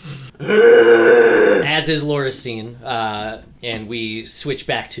 as is Lauristine, and we switch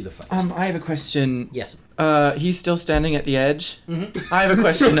back to the fight. I have a question. Yes. He's still standing at the edge. Mm-hmm. I have a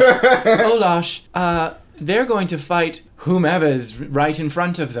question. Olash, they're going to fight whomever's right in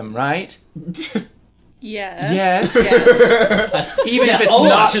front of them, right? Yes. Even if it's Olash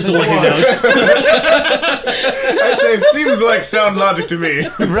not is the one who knows. I say, seems like sound logic to me.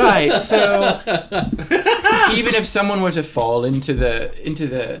 Right. So even if someone were to fall into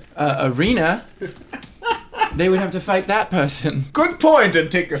the arena, they would have to fight that person. Good point,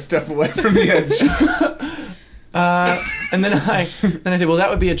 and take a step away from the edge. And then I say, well, that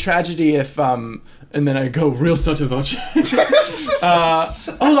would be a tragedy if and then I go real sotto voce.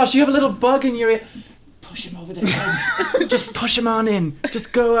 Olash, you have a little bug in your ear. Push him over the edge. Just push him on in.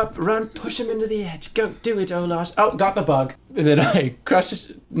 Just go up, run, push him into the edge. Go, do it, Olash. Oh, got the bug. And then I crush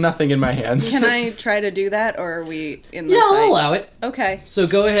nothing in my hands. Can I try to do that, or are we in the Yeah, fight? I'll allow it. Okay. So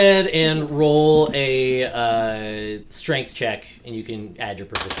go ahead and roll a strength check, and you can add your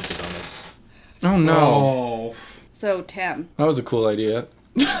proficiency bonus. Oh no. So 10. That was a cool idea.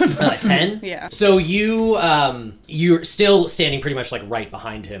 10? Yeah. So you're still standing pretty much like right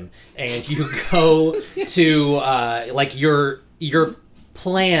behind him, and you go to like your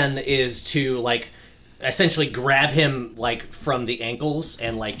plan is to like essentially grab him like from the ankles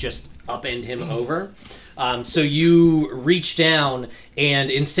and like just upend him over. So you reach down,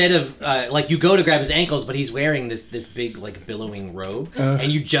 and instead of like you go to grab his ankles, but he's wearing this big like billowing robe,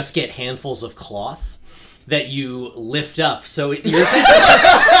 and you just get handfuls of cloth that you lift up. So you're essentially just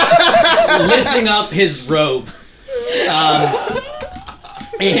lifting up his robe,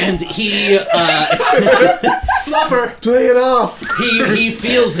 and he Fluffer, Play it off. he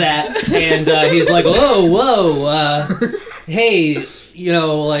feels that, and he's like, whoa, hey, you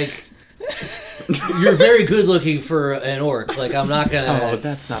know, like. You're very good looking for an orc. Like, I'm not gonna. Oh,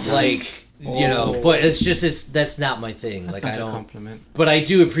 that's not like, nice. you know. But that's not my thing. That's like, such I don't. a compliment. But I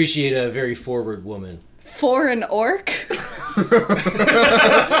do appreciate a very forward woman. For an orc?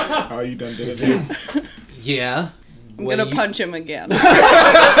 Oh, you done did it. Yeah. I'm gonna punch him again.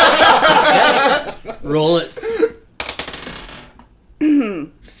 Roll it.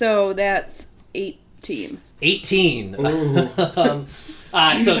 So that's 18. 18. So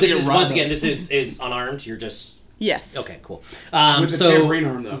this is once again. This is unarmed. You're just. Yes. Okay, cool. with the So tambourine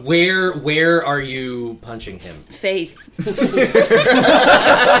arm, though. where are you punching him? Face. No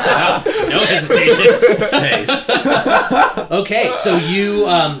hesitation. Face. Okay, so you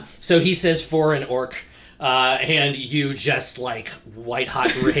so he says for an orc, and you just like white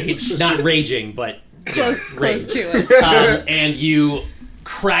hot rage, not raging, but Close to it. and you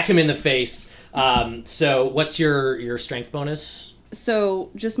crack him in the face. So what's your strength bonus?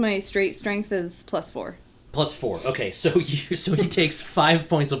 So just my straight strength is +4. +4. Okay, so he takes 5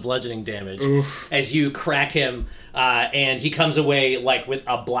 points of bludgeoning damage as you crack him, and he comes away like with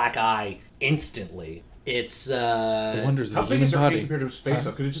a black eye instantly. It's The wonders of How the big human is our body. cake compared to his face?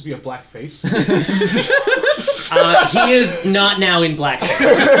 Though? Could it just be a black face? he is not now in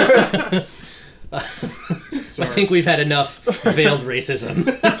blackface. I think we've had enough veiled racism.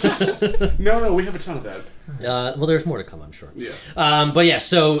 No, we have a ton of that. Well, there's more to come, I'm sure. Yeah. But yeah,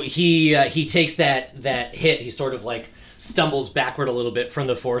 so he takes that hit. He sort of like stumbles backward a little bit from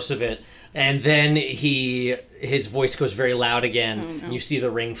the force of it, and then his voice goes very loud again. Oh, no. You see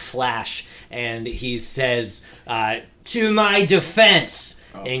the ring flash, and he says, "To my defense."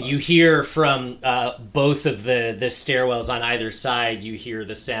 And you hear from both of the stairwells on either side, you hear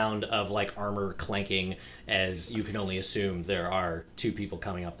the sound of like armor clanking, as you can only assume there are 2 people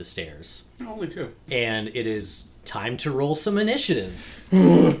coming up the stairs. Only 2. And it is time to roll some initiative.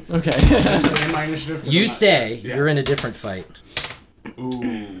 Okay. Stay in my initiative. 'cause You I'm not- stay. Yeah. You're in a different fight.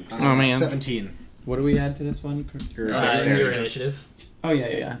 Ooh. Oh, man. 17. What do we add to this one? Your Your dexterity. initiative. Oh,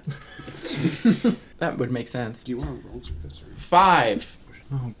 yeah. That would make sense. Do you want to roll through this? Or 5.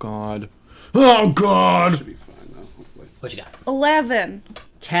 Oh, God. Oh, God! should be fine though. Hopefully. What you got? 11.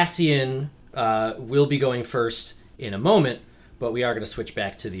 Cassian will be going first in a moment, but we are going to switch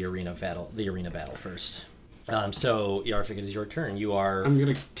back to the arena battle. The arena battle first. So Yarvik, it is your turn. You are I'm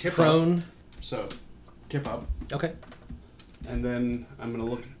gonna kip prone. up. So, kip up, Okay. and then I'm gonna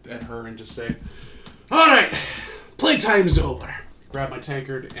look at her and just say, "All right, playtime's over." Grab my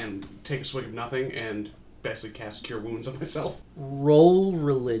tankard and take a swig of nothing, and basically cast Cure Wounds on myself. Roll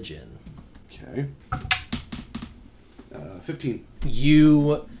religion. Okay. 15.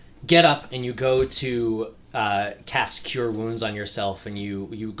 You get up and you go to cast Cure Wounds on yourself, and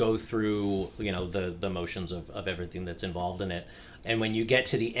you go through the motions of everything that's involved in it. And when you get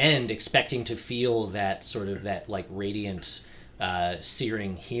to the end, expecting to feel that sort of that like radiant,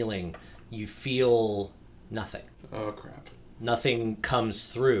 searing healing, you feel nothing. Oh crap. Nothing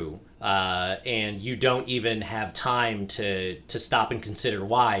comes through, and you don't even have time to stop and consider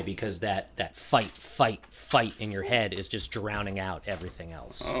why, because that fight in your head is just drowning out everything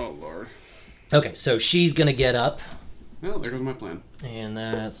else. Oh lord. Okay, so she's gonna get up, Well, there goes my plan. and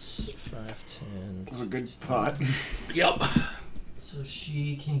that's 5, 10. That was a good thought. Yep. So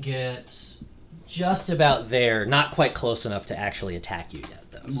she can get just about there, not quite close enough to actually attack you yet,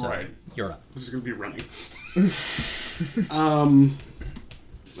 though. So Right. You're up. This is gonna be running.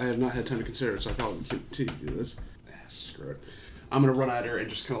 I have not had time to consider it, so I thought we'd continue to do this. Screw it. I'm gonna run at her and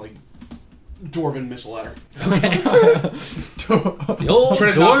just kind of like dwarven missile at her. The old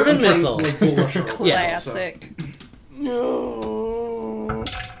Trying to knock her- dwarven I'm trying to, missile. like, bull rush her over. Yeah. Classic. No.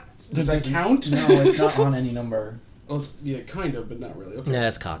 Does that count? No, it's not on any number. Well, it's, yeah, kind of, but not really. Okay. Nah,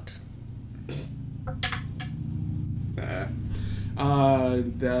 it's cocked.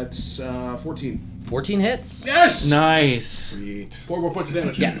 That's 14. 14 hits. Yes! Nice. Sweet. 4 more points of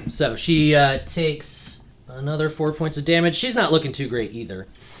damage. Yeah, so she takes another 4 points of damage. She's not looking too great either.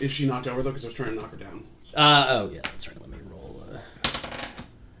 Is she knocked over though? Because I was trying to knock her down. Oh, yeah, that's right. Let me roll.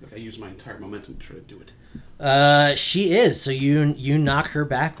 Like I used my entire momentum to try to do it. She is, so you knock her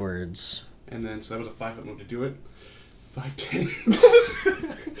backwards. And then, so that was a 5-foot move to do it. 5, 10.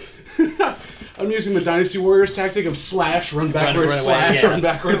 I'm using the Dynasty Warriors tactic of slash, run backwards, run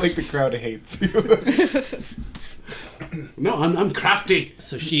backwards. Like the crowd hates you. No, I'm crafty.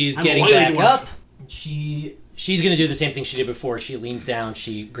 So she's I'm getting a wily back dwarf. up. She's going to do the same thing she did before. She leans down,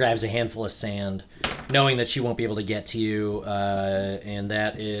 she grabs a handful of sand, knowing that she won't be able to get to you, and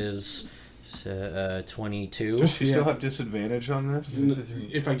that is 22. Does she still have disadvantage on this?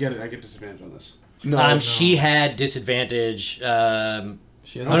 If I get it, I get disadvantage on this. No, She had disadvantage.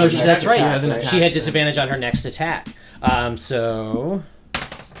 She has That's right. She She had disadvantage on her next attack. So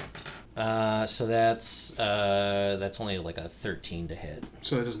that's only like a 13 to hit.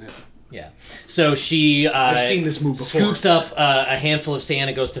 So that doesn't hit. Yeah. So she I've seen this move before. Scoops up a handful of sand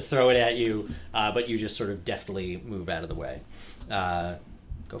and goes to throw it at you, but you just sort of deftly move out of the way.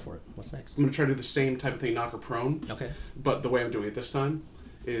 Go for it. What's next? I'm going to try to do the same type of thing, knock her prone. Okay. But the way I'm doing it this time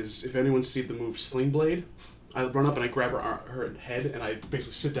is, if anyone's seen the move Sling Blade, I run up and I grab her head and I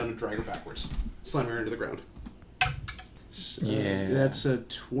basically sit down and drag her backwards, slam her into the ground. That's a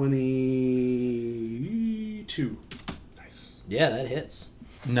 22. Nice. Yeah, that hits.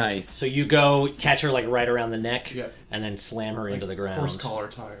 Nice. So you go catch her like right around the neck, Yeah. and then slam her into the ground. Horse collar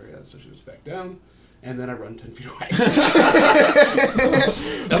tire, yeah. So she was back down, and then I run 10 feet away.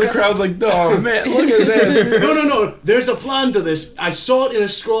 The crowd's like, oh man, look at this. No. There's a plan to this. I saw it in a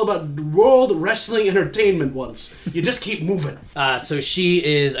scroll about World Wrestling Entertainment once. You just keep moving. So she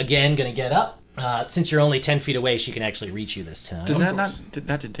is again gonna get up. Since you're only 10 feet away, she can actually reach you this time. Does that not?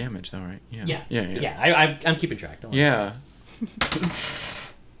 That did damage though, right? Yeah. I'm keeping track. Don't worry.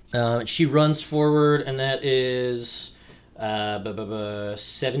 Yeah. She runs forward, and that is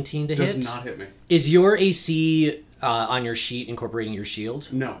 17 to hit. Does not hit me. Is your AC on your sheet incorporating your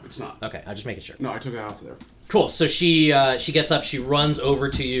shield? No, it's not. Okay, I'm just making sure. No, I took it out of there. Cool. So she gets up, she runs over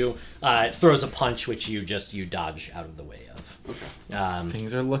to you, throws a punch, which you dodge out of the way of. Okay.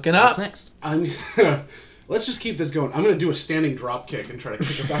 Things are looking up. What's next? Let's just keep this going. I'm going to do a standing drop kick and try to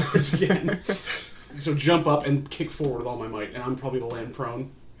kick it backwards again. So jump up and kick forward with all my might, and I'm probably going to land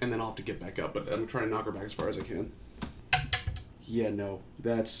prone, and then I'll have to get back up, but I'm trying to knock her back as far as I can. Yeah, no.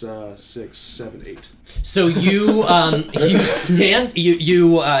 That's 6, 7, 8. So you you stand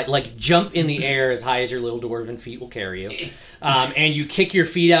you like jump in the air as high as your little dwarven feet will carry you, and you kick your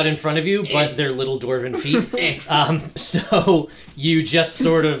feet out in front of you, but they're little dwarven feet. So you just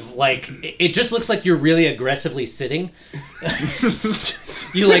sort of like it just looks like you're really aggressively sitting.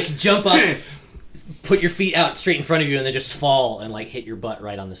 You like jump up, put your feet out straight in front of you, and then just fall and like hit your butt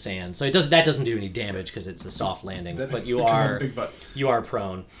right on the sand. So that doesn't do any damage because it's a soft landing. But you are big butt. You are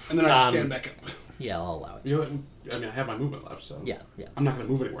prone. And then I stand back up. Yeah, I'll allow it. I have my movement left, so Yeah. I'm not going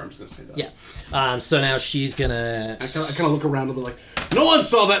to move anywhere. I'm just going to stand up. Yeah. So now she's gonna. I kind of look around and be like, no one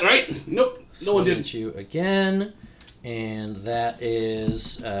saw that, right? Nope, no one did. You again, and that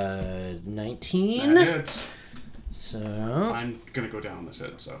is 19. That hits. So I'm going to go down on this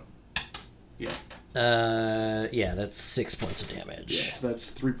hit, so yeah. Yeah, that's 6 points of damage. Yeah, so that's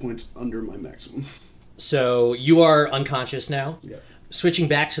 3 points under my maximum. So you are unconscious now. Yeah. Switching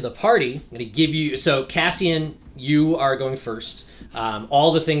back to the party, I'm going to give you... So, Cassian, you are going first.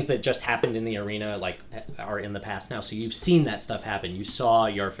 All the things that just happened in the arena are in the past now, so you've seen that stuff happen. You saw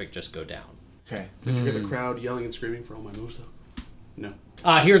Yarfik just go down. Okay. Did you hear the crowd yelling and screaming for all my moves, though? No.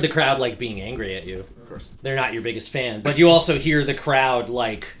 I hear the crowd, being angry at you. Of course. They're not your biggest fan. But you also hear the crowd,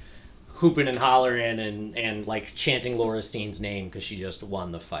 hooping and hollering and chanting Laura Steen's name because she just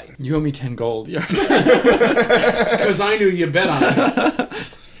won the fight. You owe me 10 gold. Yeah. Because I knew you bet on it.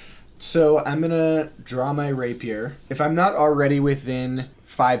 So I'm going to draw my rapier. If I'm not already within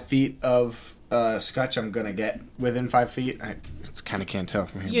 5 feet of Scutch, I'm going to get within 5 feet. I kind of can't tell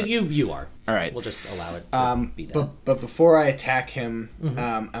from here. You are. All right. We'll just allow it to be that. But before I attack him,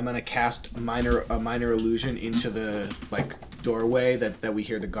 I'm going to cast a minor illusion into the doorway that we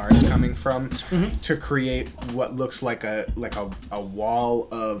hear the guards coming from to create what looks like a wall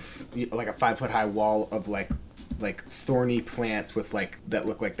of a 5-foot high wall of thorny plants with that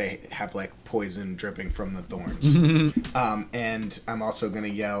look like they have poison dripping from the thorns. And I'm also gonna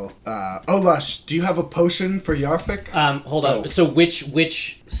yell, Olash, do you have a potion for Yarfik? Hold on. So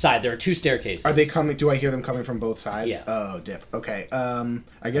which side? There are 2 staircases. Are they coming? Do I hear them coming from both sides? Yeah. Oh, dip. Okay.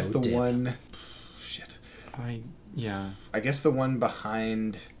 I guess dip. one. Shit. I guess the one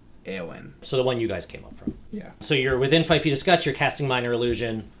behind Eowyn. So the one you guys came up from. Yeah. So you're within 5 feet of Scutch. You're casting minor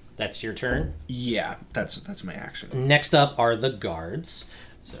illusion. That's your turn. Yeah, that's my action. Next up are the guards.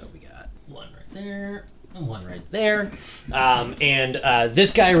 So we got one right there and one right there. And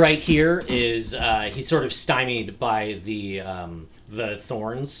this guy right here is he's sort of stymied by the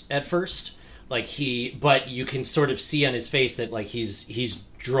thorns at first. but you can sort of see on his face that like he's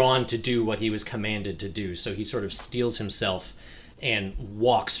drawn to do what he was commanded to do. So he sort of steels himself and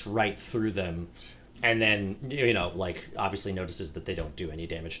walks right through them. And then, like, obviously notices that they don't do any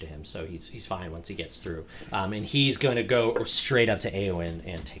damage to him, so he's fine once he gets through. And he's going to go straight up to Eowyn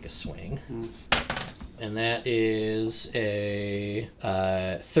and take a swing. And that is a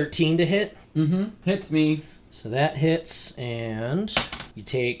 13 to hit. Mm-hmm. Hits me. So that hits, and you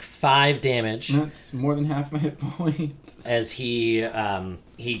take 5 damage. That's more than half my hit points. As he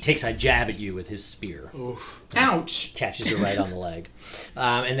takes a jab at you with his spear. Oof. Ouch! Catches you right on the leg.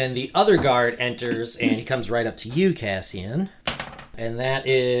 And then the other guard enters, and he comes right up to you, Cassian. And that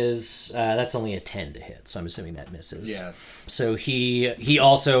is, that's only a 10 to hit, so I'm assuming that misses. Yeah. So he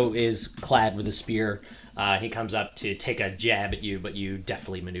also is clad with a spear. He comes up to take a jab at you, but you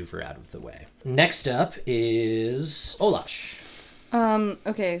definitely maneuver out of the way. Next up is Olash.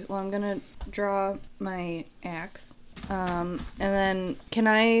 Okay, well, I'm gonna draw my axe. And then, can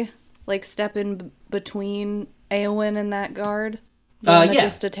I, like, step in between Eowyn and that guard? The one that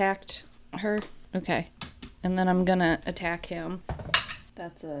just attacked her? Okay. And then I'm gonna attack him.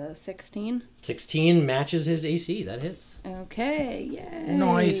 That's a 16. 16 matches his AC. That hits. Okay, yay.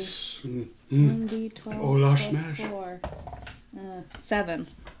 Nice. 1d12 Olash plus smash. 4. 7.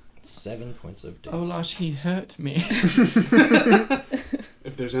 7 points of damage. Olash, he hurt me.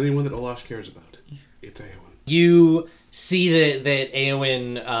 If there's anyone that Olash cares about, it's Eowyn. You see that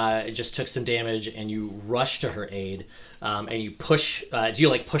Eowyn just took some damage, and you rush to her aid, and you push. Do you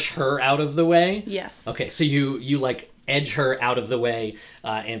like push her out of the way? Yes. Okay, so you like edge her out of the way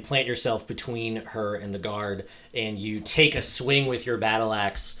and plant yourself between her and the guard, and you take a swing with your battle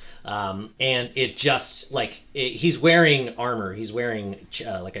axe. And it just he's wearing armor. He's wearing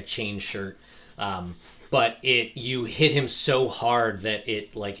like a chain shirt. But you hit him so hard that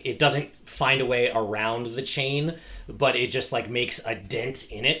it doesn't find a way around the chain, but it just like makes a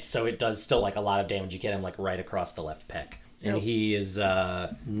dent in it, so it does still like a lot of damage. You get him like right across the left pec, and he is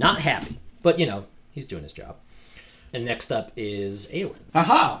not happy, but he's doing his job. And next up is Eowyn.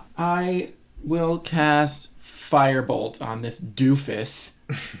 Aha! I will cast Firebolt on this doofus.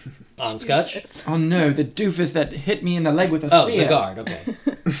 On Scutch? Oh no, the doofus that hit me in the leg with a spear. spear. The guard, okay.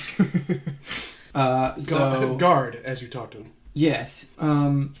 Guard, as you talk to him. Yes.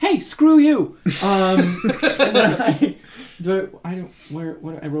 Hey, screw you! I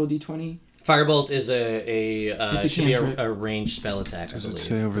roll D20? Firebolt is should be a ranged spell attack. Does it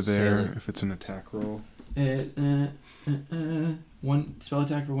say over there if it's an attack roll? One spell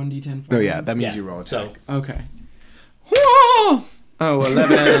attack for 1d10. Oh yeah, that means you roll attack. So, okay. Whoa! Oh,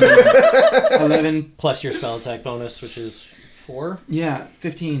 11. 11 plus your spell attack bonus, which is 4. Yeah,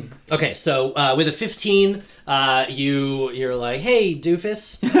 15. Okay, so with a 15, you're like, hey,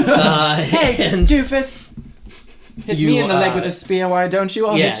 doofus. Hey, doofus. Hit me in the leg with a spear. Why don't you?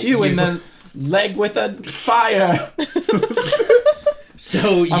 I'll hit you in the leg with a fire.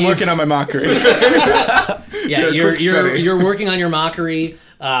 So I'm working on my mockery. Yeah, you're working on your mockery,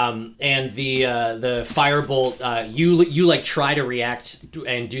 and the firebolt. You like try to react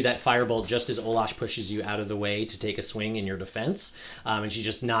and do that firebolt just as Olash pushes you out of the way to take a swing in your defense, and she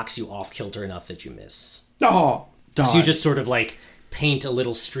just knocks you off kilter enough that you miss. Oh, darn. So you just sort of like paint a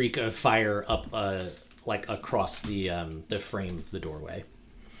little streak of fire up like across the frame of the doorway.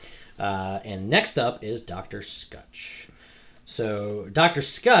 And next up is Dr. Scutch. So Dr.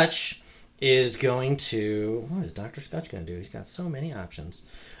 Scutch is going to... What is Dr. Scutch going to do? He's got so many options.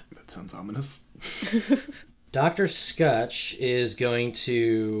 That sounds ominous. Dr. Scutch is going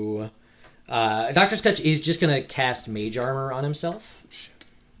to... Dr. Scutch is just going to cast Mage Armor on himself. Shit.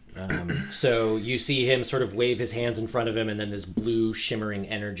 So you see him sort of wave his hands in front of him, and then this blue shimmering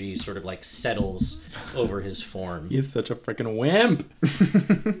energy sort of like settles over his form. He is such a freaking wimp.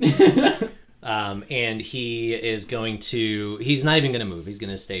 And he is going to... He's not even going to move. He's going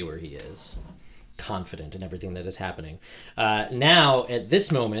to stay where he is, confident in everything that is happening. Now, at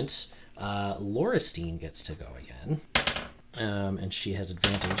this moment, Lauristine gets to go again. And she has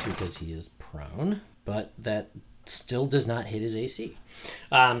advantage because he is prone, but that still does not hit his AC.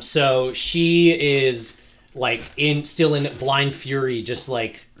 So she is like still in blind fury, just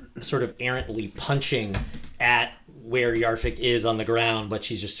like sort of errantly punching at where Yarfik is on the ground, but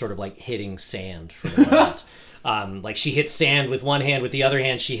she's just sort of like hitting sand for the moment. Like she hits sand with one hand, with the other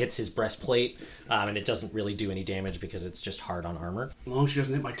hand she hits his breastplate, and it doesn't really do any damage because it's just hard on armor. As long as she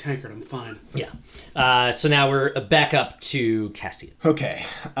doesn't hit my tankard, I'm fine. Yeah. So now we're back up to Castian. Okay.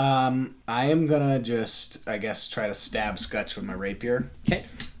 I am gonna just, I guess, try to stab Scutch with my rapier. Okay.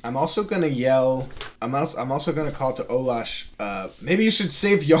 I'm also gonna yell. I'm also gonna call to Olash. Maybe you should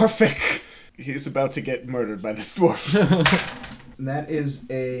save Yarfik. He's about to get murdered by this dwarf. And that is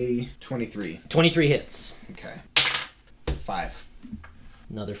a 23. 23 hits. Okay. 5.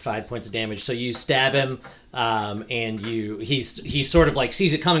 Another 5 points of damage. So you stab him, and he sort of like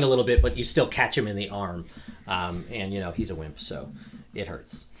sees it coming a little bit, but you still catch him in the arm. And he's a wimp, so it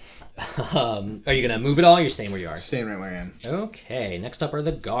hurts. Are you gonna move at all? Or you're staying where you are. Staying right where I am. Okay. Next up are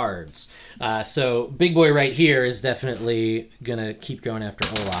the guards. So big boy right here is definitely gonna keep going after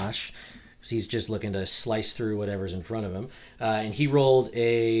Olash. He's just looking to slice through whatever's in front of him. And he rolled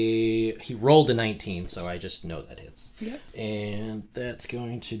a 19, so I just know that hits. Yep. And that's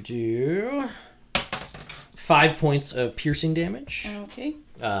going to do 5 points of piercing damage. Okay.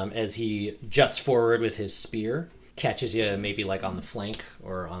 As he juts forward with his spear, catches you maybe like on the flank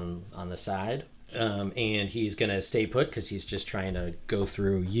or on the side. And he's going to stay put because he's just trying to go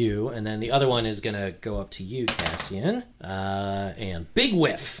through you. And then the other one is going to go up to you, Cassian. And big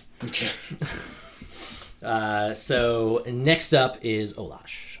whiff. Okay. So next up is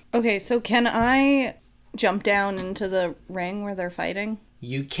Olash. Okay, so can I jump down into the ring where they're fighting?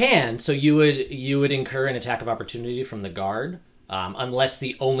 You can. So you would incur an attack of opportunity from the guard, unless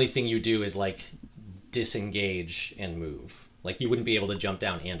the only thing you do is like disengage and move. Like you wouldn't be able to jump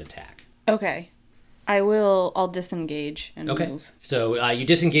down and attack. Okay. I'll disengage and move. So you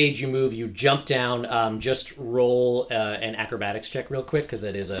disengage, you move, you jump down. Just roll an acrobatics check real quick because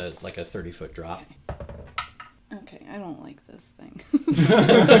that is a 30-foot drop. Okay, I don't like this thing.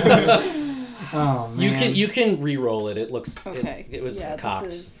 Oh man. You can re-roll it. It looks Okay. it was Yeah, cocked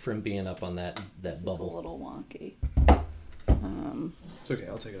this is- from being up on that It's a bubble. little wonky. It's okay.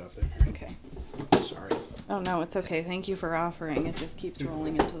 I'll take it off there. Okay. Sorry. Oh no, it's okay. Thank you for offering. It just keeps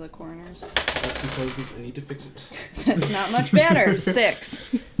rolling into the corners. That's because I need to fix it. That's not much better.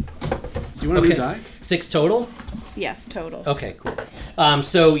 6. Do you want a new die? 6 total? Yes, total. Okay, cool.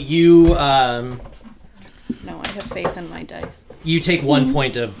 So you No, I have faith in my dice. you take 1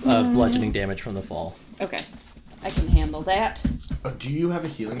 point of bludgeoning damage from the fall. Okay. I can handle that. Do you have a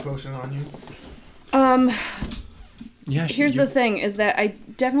healing potion on you? Yeah. Here's the thing is that I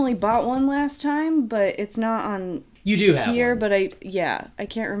definitely bought one last time, but it's not on You do have here, one. but I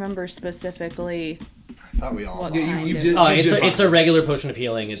can't remember specifically. I thought we all. What Yeah, kind you of- did. Oh, you it's did it's a fine. regular potion of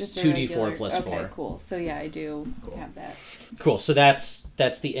healing. It's Just a 2d4 regular- plus 4. Okay, cool. So yeah, I do have that. Cool. So that's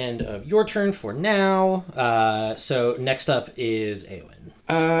the end of your turn for now. So next up is Eowyn.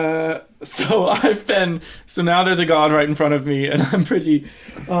 So now there's a god right in front of me, and I'm pretty,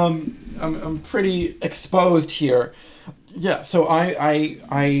 I'm pretty exposed here. Yeah. So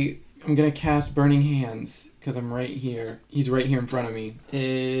I'm gonna cast Burning Hands because I'm right here. He's right here in front of me.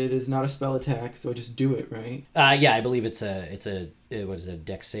 It is not a spell attack, so I just do it, right? Yeah, I believe it was a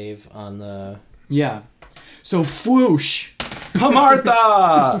dex save on the. Yeah. So whoosh,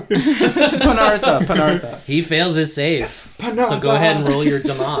 Pamartha, Panartha. He fails his save. So go ahead and roll your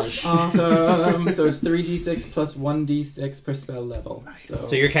damage. Awesome. So it's 3d6 plus 1d6 per spell level.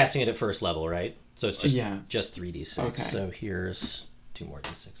 So you're casting it at first level, right? So it's just 3d6. Okay. So here's 2 more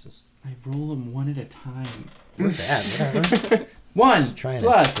d6s. I roll them one at a time. We're bad, whatever. 1 Trying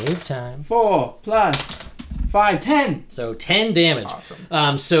plus to save time. 4 plus 5, 10. So 10 damage.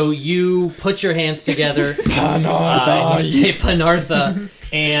 Awesome. So you put your hands together. And you say Panartha,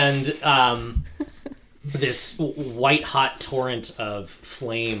 and this white hot torrent of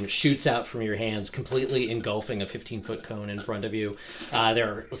flame shoots out from your hands, completely engulfing a 15-foot cone in front of you. There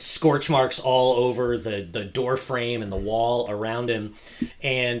are scorch marks all over the door frame and the wall around him.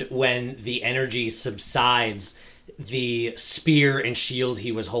 And when the energy subsides, the spear and shield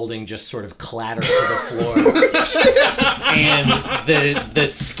he was holding just sort of clatter to the floor. And the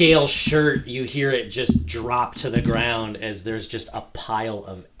scale shirt, you hear it just drop to the ground as there's just a pile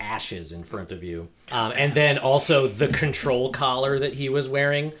of ashes in front of you. And then also the control collar that he was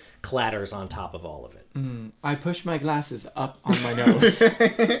wearing clatters on top of all of it. I push my glasses up on my nose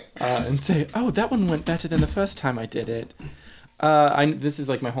and say, "Oh, that one went better than the first time I did it." This is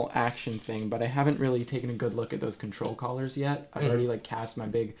like my whole action thing, but I haven't really taken a good look at those control collars yet. I've already like cast my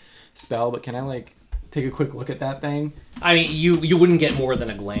big spell, but can I like take a quick look at that thing? I mean, you wouldn't get more than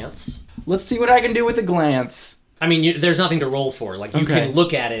a glance. Let's see what I can do with a glance. I mean, there's nothing to roll for. Like, you Okay. can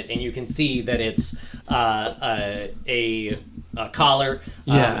look at it and you can see that it's a collar.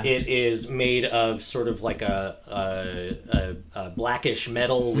 Yeah. It is made of sort of like a blackish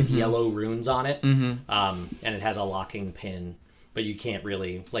metal with yellow runes on it. And it has a locking pin. But you can't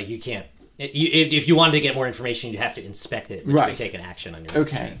really, like, you can't... If you wanted to get more information, you'd have to inspect it, which Right. would take an action on your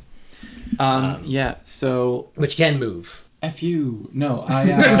Okay. screen. Yeah. So Which can move. F you. No, I.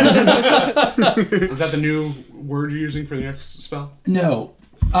 Is that the new word you're using for the next spell? No.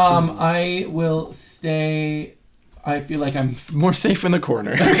 I will stay. I feel like I'm more safe in the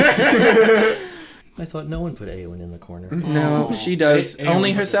corner. I thought no one put Eowyn in the corner. No, she does. Aeon Only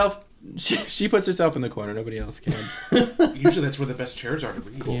would. herself. She puts herself in the corner. Nobody else can. Usually that's where the best chairs are to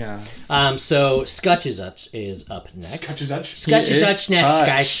read. Yeah. So Scutch is up next. Scotch is Utch. Scutch is up next, Hutch.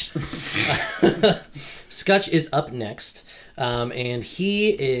 guys. Scutch is up next. And he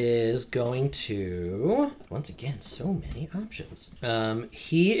is going to... Once again, so many options.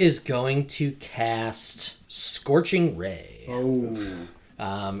 He is going to cast Scorching Ray. Oh.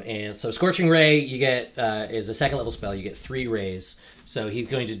 And so Scorching Ray, you get is a second level spell. You get 3 rays. So he's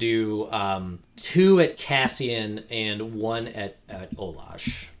going to do 2 at Cassian and 1 at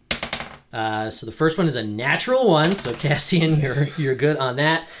Olash. So the first one is a natural 1. So Cassian, you're good on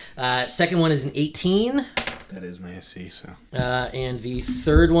that. Second one is an 18. That is my SC, so. And the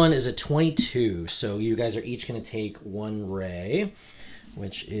third one is a 22. So you guys are each going to take 1 ray,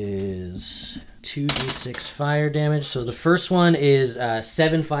 which is 2d6 fire damage. So the first one is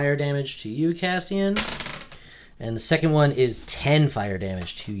 7 fire damage to you, Cassian. And the second one is 10 fire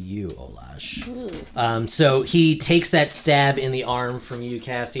damage to you, Olash. So he takes that stab in the arm from you,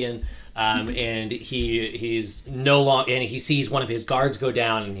 Cassian, and he's no longer, and he sees one of his guards go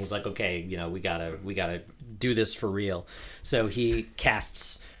down, and he's like, okay, we gotta do this for real. So he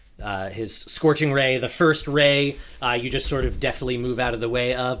casts his Scorching Ray. The first ray, you just sort of deftly move out of the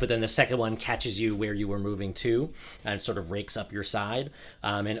way of, but then the second one catches you where you were moving to and sort of rakes up your side.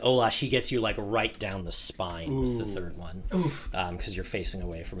 And Olash, he gets you like right down the spine with the third one. Because you're facing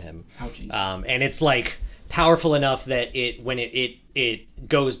away from him. Ouchies. And it's like powerful enough that when it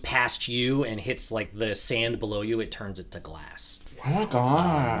goes past you and hits like the sand below you, it turns it to glass. Oh my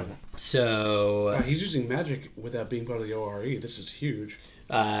god. So He's using magic without being part of the ORE. This is huge.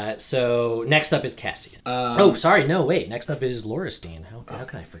 so next up is Cassian. Next up is Lauristine. How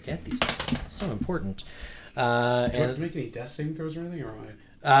can I forget these things? It's so important. Do I have to make any death saving throws or anything, or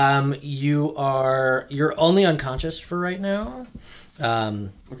am I? You're only unconscious for right now.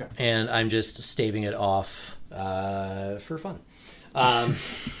 Okay. And I'm just staving it off for fun.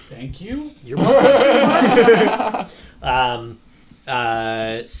 Thank you. You're welcome.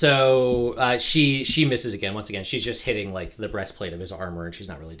 So she misses again. Once again, she's just hitting like the breastplate of his armor, and she's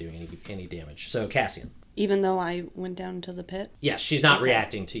not really doing any damage. So Cassian. Even though I went down to the pit? Yeah, she's not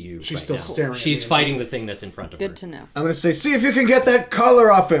reacting to you. She's right still now. staring at She's me. fighting the thing that's in front of her. Good to know. I'm gonna say, see if you can get that collar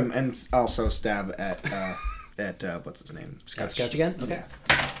off him, and also stab at what's his name? Got Scotch again? Okay.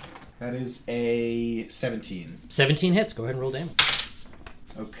 Yeah. That is a 17. 17 hits. Go ahead and roll damage.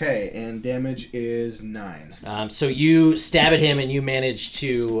 Okay, and damage is 9. So you stab at him, and you manage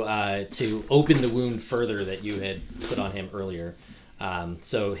to open the wound further that you had put on him earlier.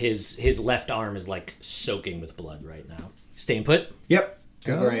 So his left arm is like soaking with blood right now. Staying put? Yep,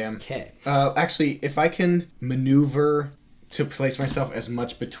 good where I am. Okay. Actually, if I can maneuver to place myself as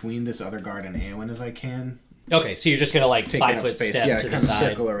much between this other guard and Eowyn as I can. Okay, so you're just gonna like Taking 5 up foot space, step yeah, to the kinda side,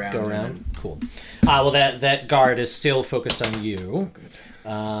 circle around go him around. and- Cool. Well, that guard is still focused on you.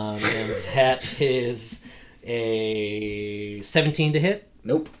 And that is a 17 to hit.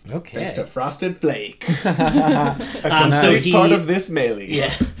 Nope. Okay. Thanks to Frosted Flake. So he part of this melee.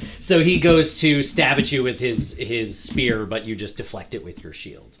 Yeah. So he goes to stab at you with his spear, but you just deflect it with your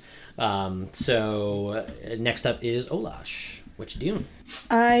shield. So next up is Olash. What you doing?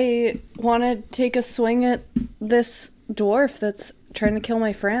 I want to take a swing at this dwarf that's trying to kill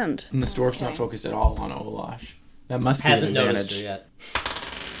my friend. And this dwarf's not focused at all on Olash. That must be Hasn't an noticed advantage. her yet.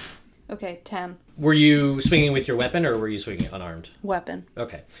 Okay, 10. Were you swinging with your weapon, or were you swinging unarmed? Weapon.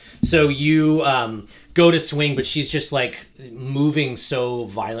 Okay. So you go to swing, but she's just like moving so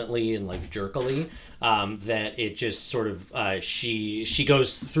violently and like jerkily that it just sort of she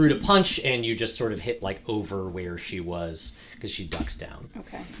goes through to punch, and you just sort of hit like over where she was because she ducks down.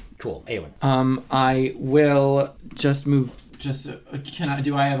 Okay. Cool. Eowyn. I will just move.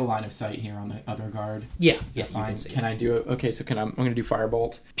 Do I have a line of sight here on the other guard? Yeah. Yeah. You Fine. can see. Can I do it? Okay, so I'm going to do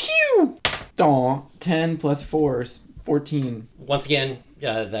Firebolt. Pew! Aw, 10 plus 4 is 14. Once again,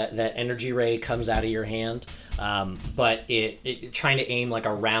 that energy ray comes out of your hand, but it trying to aim like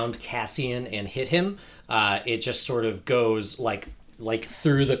around Cassian and hit him. It just sort of goes like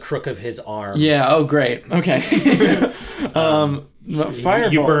through the crook of his arm. Yeah. Oh, great. Okay.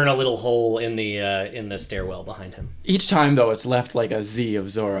 Firebolt. You burn a little hole in the stairwell behind him. Each time though, it's left like a Z of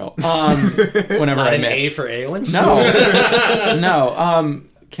Zoro. Whenever Not I an miss. A for Eowyn? No. No.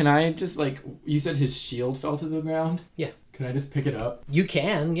 Can I just you said his shield fell to the ground? Yeah. Can I just pick it up? You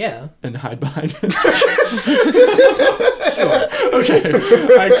can, yeah. And hide behind it. Okay.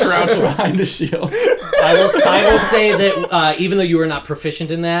 I crouch behind a shield. I will say that even though you are not proficient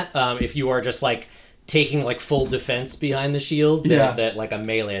in that, if you are just like taking like full defense behind the shield, that like a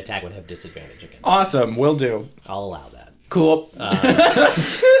melee attack would have disadvantage against. Awesome, will do. I'll allow that. Cool.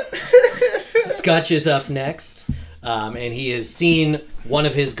 Scutch is up next, and he has seen one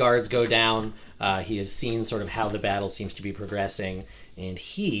of his guards go down. He has seen sort of how the battle seems to be progressing, and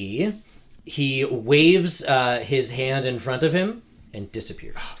he waves his hand in front of him and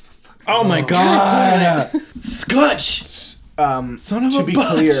disappears. Oh my god! Scutch! Son of to a be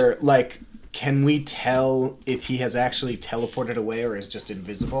butt. clear, like, can we tell if he has actually teleported away or is just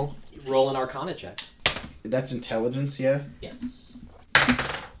invisible? Roll an Arcana check. That's intelligence, yeah? Yes.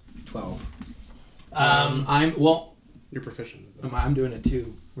 12. You're proficient. I'm doing it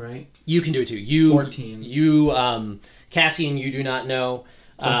too, right? You can do it too. You 14. You Cassian, you do not know.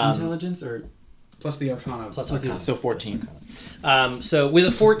 Plus intelligence or Plus the Arcana. Plus Arcana. so 14. So with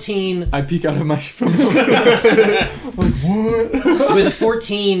a 14, I peek out of my with a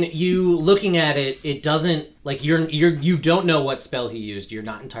 14, you looking at it, it doesn't like you don't know what spell he used. You're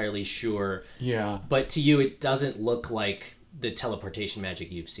not entirely sure. Yeah. But to you, it doesn't look like the teleportation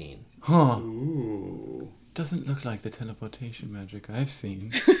magic you've seen. Huh. Ooh. Doesn't look like the teleportation magic I've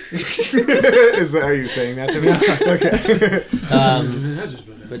seen. Are you saying that to me? Okay.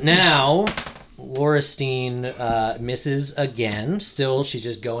 But now, Lauristine misses again. Still, she's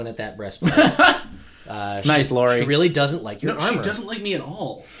just going at that breastplate. Nice, Lori. She really doesn't like your No, armor. she doesn't like me at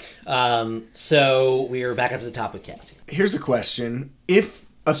all. So we are back up to the top with Cassie. Here's a question.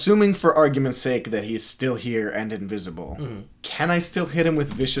 Assuming for argument's sake that he's still here and invisible, can I still hit him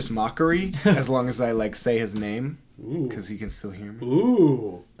with Vicious Mockery as long as I, like, say his name? Because he can still hear me.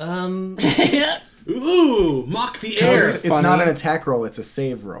 Ooh. Ooh, mock the So air. it's not an attack roll, it's a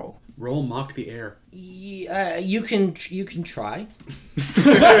save roll. Roll mock the air. You can try.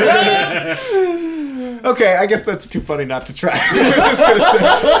 Okay, I guess that's too funny not to try. I'm just gonna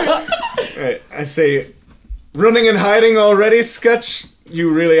say. Alright, I say, running and hiding already, Scutch?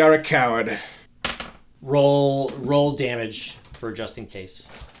 You really are a coward. Roll damage for just in case.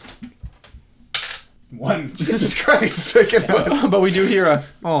 1. Jesus Christ. Second one. But we do hear a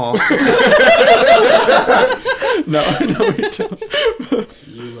aw. No, we don't.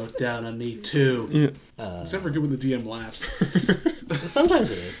 You look down on me too. Yeah. It's never good when the DM laughs.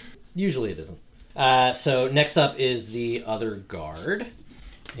 Sometimes it is. Usually it isn't. So next up is the other guard.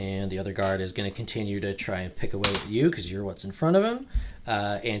 And the other guard is going to continue to try and pick away at you because you're what's in front of him.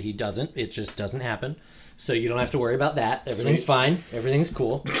 And he doesn't. It just doesn't happen. So you don't have to worry about that. Everything's fine. Everything's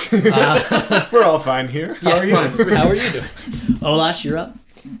cool. We're all fine here. How are you? How are you doing? Olash, you're up.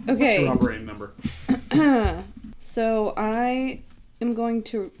 Okay. What's your operating number? So I am going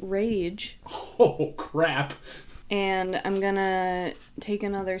to rage, Oh, crap. and I'm gonna take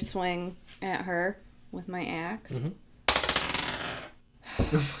another swing at her with my axe.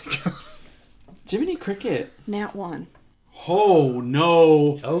 Jiminy Cricket. Nat 1. Oh,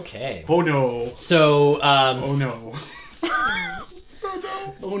 no. Okay. Oh, no. So, Oh, no.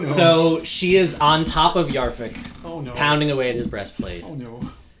 Oh, no. so she is on top of Yarfik, Oh, no. pounding away at his breastplate. Oh, no.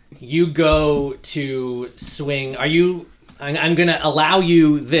 You go to swing. I'm gonna allow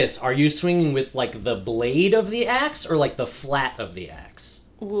you this. Are you swinging with like the blade of the axe or like the flat of the axe?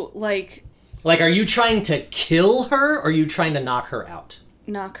 Like, Like, are you trying to kill her or are you trying to knock her out?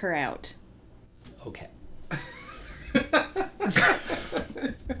 knock her out. Okay.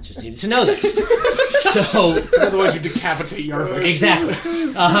 Just needed to know this. So Otherwise, you decapitate Yarvik. exactly.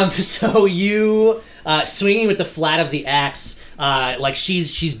 So you swinging with the flat of the axe, like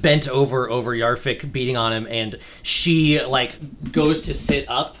she's bent over Yarfik, beating on him, and she like goes to sit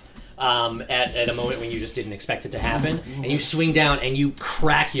up at a moment when you just didn't expect it to happen, and you swing down and you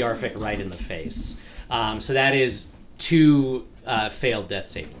crack Yarfik right in the face. So that is 2 failed death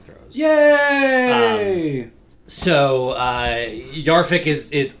saving throws. Yay! So Yarfik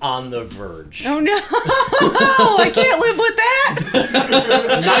is on the verge. Oh no! I can't live with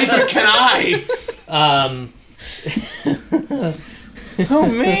that! Neither can I. Oh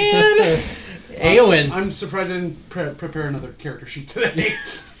man! Eowyn. I'm surprised I didn't prepare another character sheet today.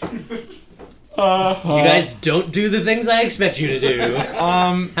 You guys don't do the things I expect you to do.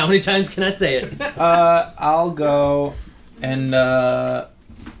 How many times can I say it? I'll go and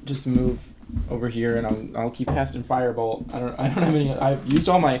just move over here, and I'll keep casting Firebolt. I don't have any. I've used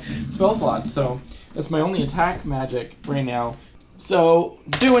all my spell slots, so that's my only attack magic right now. So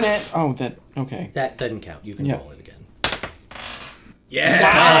doing it. Oh, that okay. That doesn't count. You can Yeah. roll it again.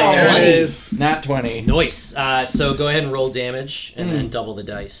 Yeah, there it is. Nat 20 Nice. So go ahead and roll damage, and then double the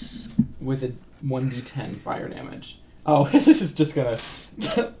dice. with a 1d10 fire damage. Oh, this is just gonna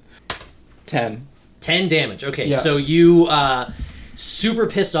 10. 10 damage. Okay, Yeah. so you super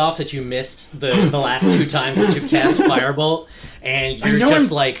pissed off that you missed the last 2 times that you've cast Firebolt, and you're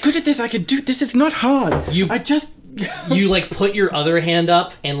just like good at this. I could do this. Is not hard. you like put your other hand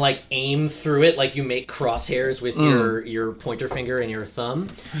up and like aim through it, like you make crosshairs with your pointer finger and your thumb,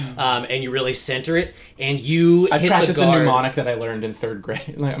 and you really center it, and you I hit practiced the the guard, mnemonic that I learned in 3rd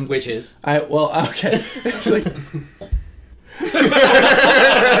grade. Like, which is okay. It's like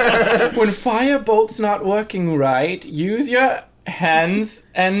when Firebolt's not working right, use your hands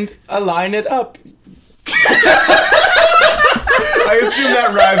and align it up. I assume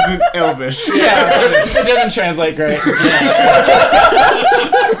that rhymes in Elvish. Yeah, it doesn't translate great.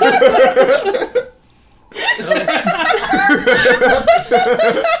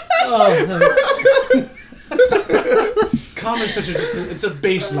 Common's such it's a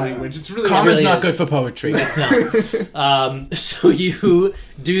base language. It's really Common's really not is. good for poetry. It's not. So you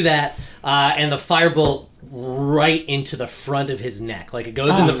do that, and the firebolt right into the front of his neck. Like it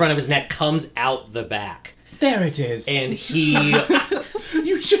goes in the front of his neck, comes out the back. There it is. And he,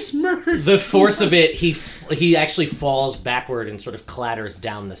 you just murdered. the force of it, he actually falls backward and sort of clatters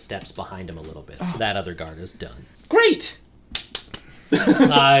down the steps behind him a little bit. So that other guard is done. Great. Do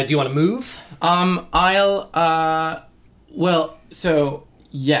you want to move? Well, so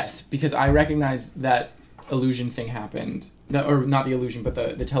yes, because I recognize that illusion thing happened. No, or not the illusion, but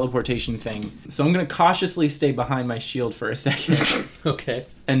the teleportation thing. So I'm gonna cautiously stay behind my shield for a second. Okay.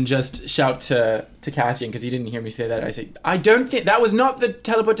 And just shout to Cassian, because he didn't hear me say that. I say, I don't think that was not the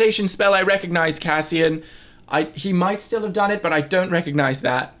teleportation spell I recognize, Cassian. He might still have done it, but I don't recognize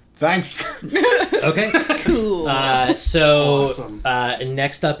that. Thanks. Okay. Cool. So Awesome.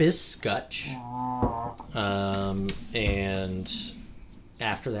 next up is Scutch. And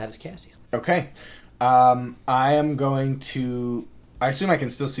after that is Cassian. Okay. I am going to... I assume I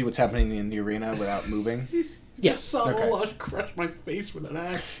can still see what's happening in the arena without moving. Yeah. saw Okay. Olash crush my face with an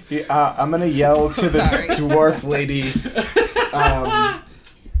axe. Yeah, I'm going to yell to the sorry. dwarf lady.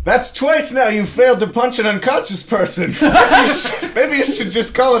 That's twice now you've failed to punch an unconscious person. Maybe you should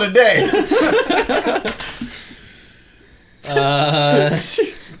just call it a day.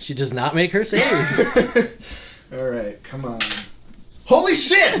 She does not make her save. All right, come on. Holy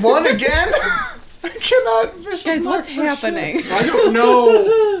shit! One again? I cannot. Guys, what's happening? I don't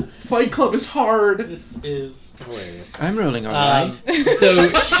know. Fight Club is hard. This is hilarious. I'm rolling all right. So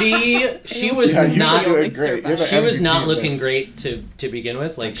she was Yeah, you not were doing great. You're the she was MVP not of looking this. great to begin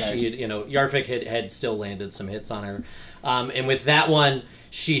with. Like Okay. she, Yarvik had still landed some hits on her, and with that one,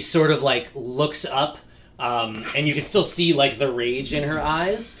 she sort of like looks up, and you can still see like the rage in her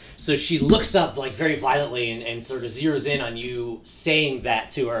eyes. So she looks up like very violently and sort of zeroes in on you saying that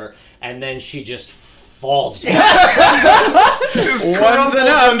to her, and then she just falls down. Just crumbles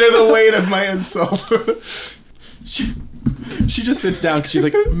under the weight of my insult. She just sits down because she's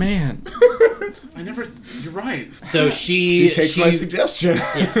like, man. You're right. So She takes my suggestion.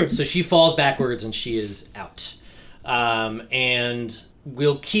 Yeah, so she falls backwards and she is out. And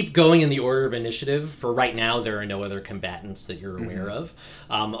we'll keep going in the order of initiative. For right now, there are no other combatants that you're aware of.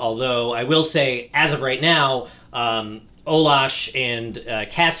 Although I will say, as of right now, Olash and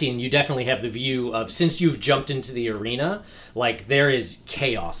Cassian, you definitely have the view of, since you've jumped into the arena, like there is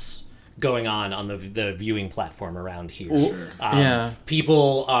chaos going on the viewing platform around here. Yeah.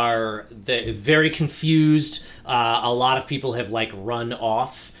 People are very confused. A lot of people have like run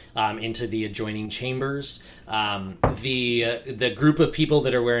off into the adjoining chambers. The group of people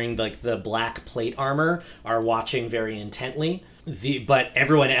that are wearing like the black plate armor are watching very intently. But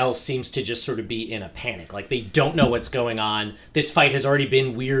everyone else seems to just sort of be in a panic. Like, they don't know what's going on. This fight has already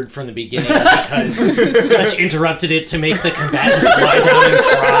been weird from the beginning because Scutch interrupted it to make the combatants lie down and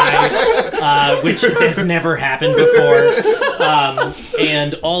cry, which has never happened before.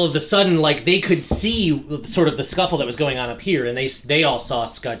 And all of a sudden, like, they could see sort of the scuffle that was going on up here, and they all saw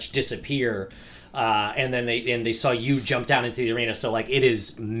Scutch disappear. And then they saw you jump down into the arena. So like it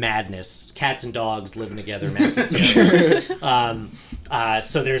is madness. Cats and dogs living together, mass hysteria.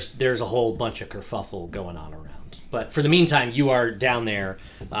 So there's a whole bunch of kerfuffle going on around. But for the meantime, you are down there.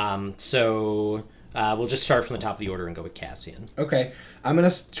 So we'll just start from the top of the order and go with Cassian. Okay, I'm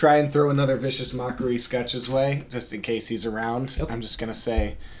gonna try and throw another vicious mockery Scutch's way, just in case he's around. Okay. I'm just gonna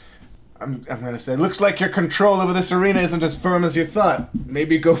say, I'm gonna say, looks like your control over this arena isn't as firm as you thought.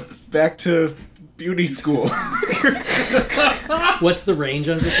 Maybe go back to beauty school. What's the range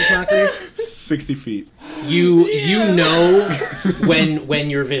on Vicious Mockery? 60 feet. You know when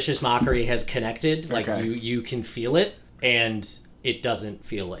your vicious mockery has connected, like Okay. you can feel it, and it doesn't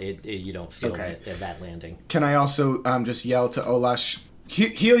feel it. You don't feel Okay. that landing. Can I also just yell to Olash,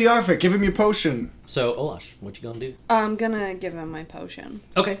 heal Yarvik, give him your potion. So Olash, what you gonna do? I'm gonna give him my potion.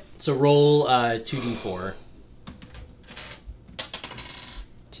 Okay, so roll 2d4.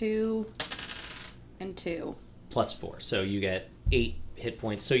 2 and 2. Plus 4, so you get 8 hit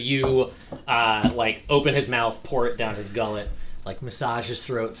points. So you like open his mouth, pour it down his gullet, like massage his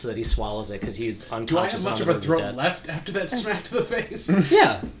throat so that he swallows it because he's Do I unconscious. have much on of the a verge throat death. left after that smack to the face?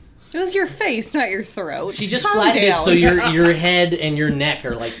 Yeah, It was your face, not your throat. she just Calm flattened it down. so your head and your neck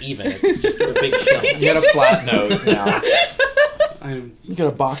are like even. It's just a big shelf. You got a flat nose now. I'm You got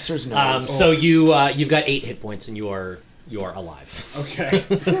a boxer's nose. So you've got 8 hit points and you are alive. okay.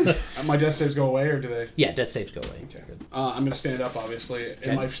 My death saves go away, or do they? Yeah, death saves go away. Okay. I'm gonna stand up. Obviously.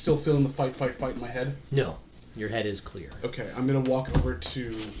 Am I still feeling the fight in my head? No, your head is clear, Okay. I'm gonna walk over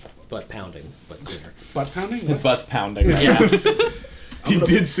to but pounding, but clear. butt pounding. His What? butt's pounding. Yeah. He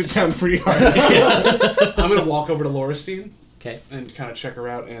did sit down pretty hard. I'm gonna walk over to Lauristine Okay. and kind of check her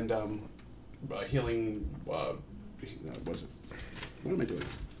out and healing. What is it? What am I doing?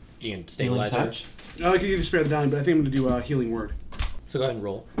 You can Healing stabilize her. touch. I could either spare the dying, but I think I'm gonna do a healing word. So go ahead and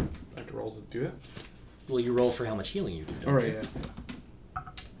roll. I have to roll to do that. Well, you roll for how much healing you do. All right. Yeah.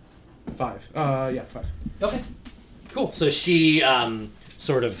 5. Yeah, 5. Okay. Cool. So she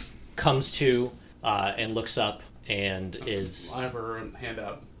sort of comes to and looks up and is I have her hand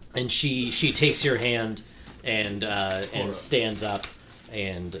out. and she takes your hand and stands up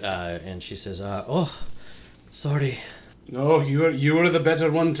and she says, "Oh, sorry." No, you were the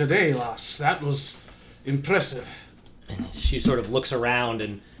better one today, lass. That was impressive. She sort of looks around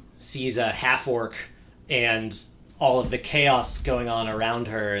and sees a half orc and all of the chaos going on around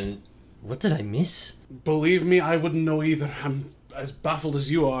her. And what did I miss? Believe me, I wouldn't know either. I'm as baffled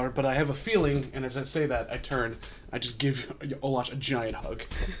as you are, but I have a feeling, and as I say that, I turn. I just give Olash a giant hug.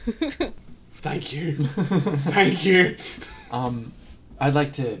 Thank you. Thank you. I'd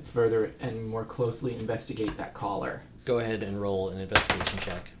like to further and more closely investigate that collar. Go ahead and roll an investigation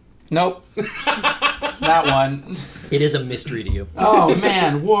check. Nope. That one. It is a mystery to you. Oh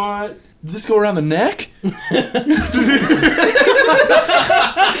man, what? Did this go around the neck?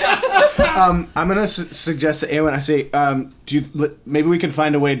 I'm gonna suggest to Awen. I say, maybe we can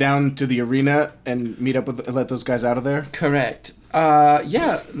find a way down to the arena and meet up with, let those guys out of there. Correct.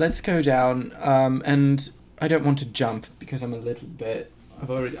 Yeah, let's go down. And I don't want to jump because I'm a little bit.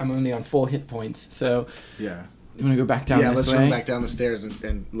 I'm only on 4 hit points, so Yeah. you want to go back down Yeah, this let's way? run back down the stairs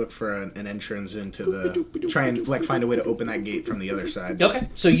and look for an entrance into the. Try and find a way to open that gate from the other side. Okay,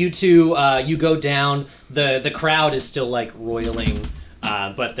 so you two, you go down. The crowd is still like roiling,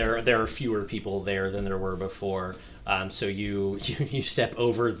 but there are fewer people there than there were before. So you step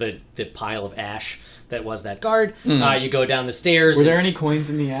over the pile of ash that was that guard. You go down the stairs. Were there any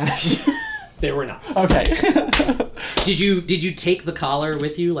coins in the ash? There were not. Okay. Did you take the collar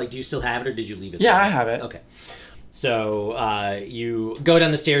with you? Like, do you still have it, or did you leave it? Yeah, there? I have it. Okay. So you go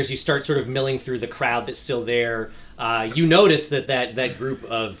down the stairs. You start sort of milling through the crowd that's still there. You notice that group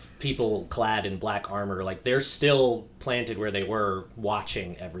of people clad in black armor, like they're still planted where they were,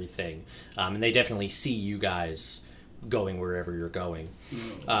 watching everything, and they definitely see you guys going wherever you're going.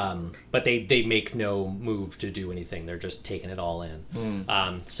 But they make no move to do anything. They're just taking it all in.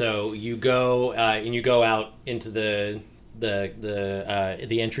 So you go and you go out into the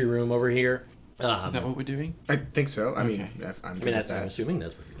entry room over here. Is that what we're doing? I think so. I mean, Okay. I'm I good mean, at I'm that. assuming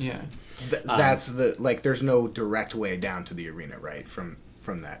that's what you're Yeah. That's the there's no direct way down to the arena, right? From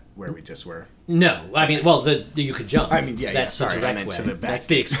that where we just were. No, I mean, well, you could jump. I mean, yeah, that's sorry, the I direct meant way. to the back. That's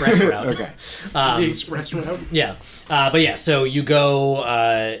the express route. Okay. The express route. Yeah, but yeah, so you go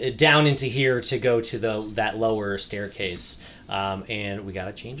down into here to go to that lower staircase, and we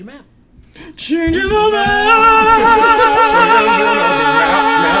gotta change a map. Changing the map!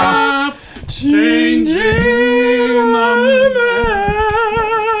 Changing the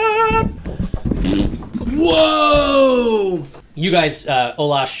map! Whoa! You guys,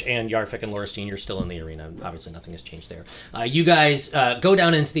 Olash and Yarfik and Lauristine, you're still in the arena. Obviously, nothing has changed there. You guys go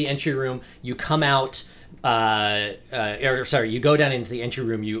down into the entry room. You come out. You go down into the entry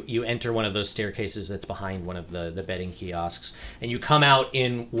room. You enter one of those staircases that's behind one of the betting kiosks, and you come out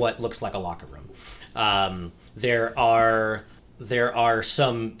in what looks like a locker room. There are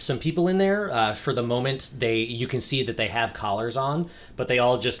some people in there. For the moment, you can see that they have collars on, but they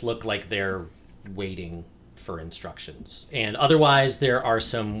all just look like they're waiting for instructions. And otherwise, there are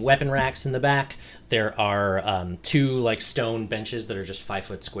some weapon racks in the back. There are 2 like stone benches that are just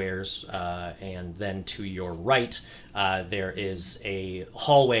 5-foot squares, and then to your right, there is a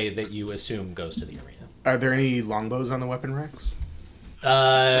hallway that you assume goes to the arena. Are there any longbows on the weapon racks?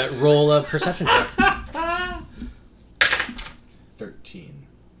 Roll a perception check. 13.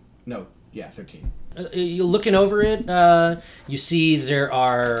 No, yeah, 13. You looking over it, you see there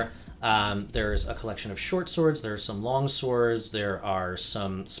are there's a collection of short swords. There are some long swords. There are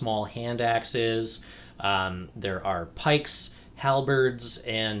some small hand axes. There are pikes, halberds,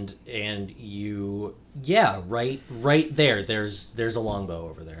 and you right there. There's a longbow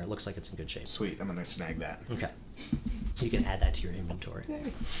over there. It looks like it's in good shape. Sweet, I'm gonna snag that. Okay, you can add that to your inventory.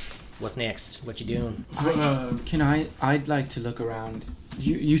 What's next? What you doing? I'd like to look around.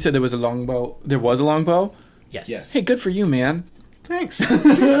 You said there was a longbow. There was a longbow? Yes. Hey, good for you, man. Thanks.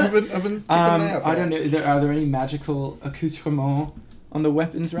 I've been keeping an eye out for I don't that. know. Are there any magical accoutrements on the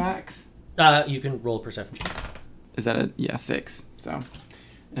weapons racks? You can roll a perception check. Is that 6? So,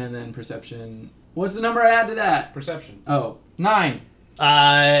 and then perception. What's the number I add to that? Perception. Oh, 9.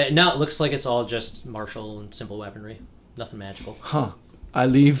 No, it looks like it's all just martial and simple weaponry. Nothing magical. Huh.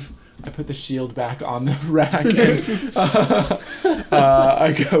 I put the shield back on the rack. And,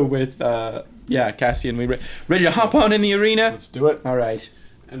 I go with Cassian. We ready to hop on in the arena? Let's do it. All right.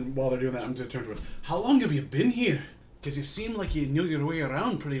 And while they're doing that, I'm going to turn to it. How long have you been here? Because you seem like you knew your way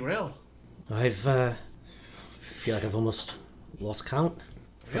around pretty well. I've feel like I've almost lost count.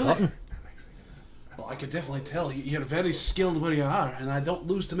 Really? Forgotten. Well, I could definitely tell. You're very skilled where you are, and I don't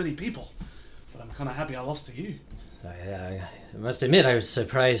lose to many people. But I'm kind of happy I lost to you. I must admit, I was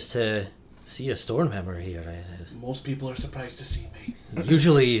surprised to see a Stormhammer here. Most people are surprised to see me.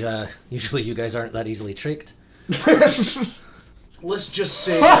 Usually you guys aren't that easily tricked. Let's just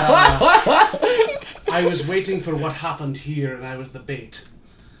say I was waiting for what happened here, and I was the bait.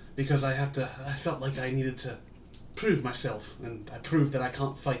 Because I felt like I needed to prove myself, and I proved that I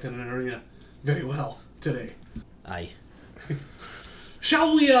can't fight in an arena very well today. Aye.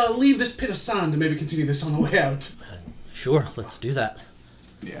 Shall we leave this pit of sand and maybe continue this on the way out? Sure, let's do that.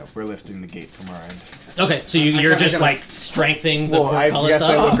 Yeah, we're lifting the gate from our end. Okay, so you're just like strengthening the Well, I portcullis guess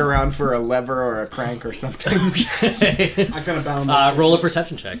I up? look around for a lever or a crank or something. I kind of bound. Roll a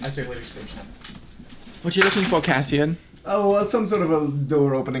perception check. I say ladies first. What you looking for, Cassian? Oh, some sort of a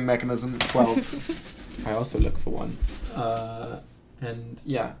door opening mechanism. 12. I also look for one. And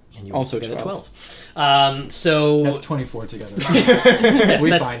And you also get a 12. 12. So That's 24 together.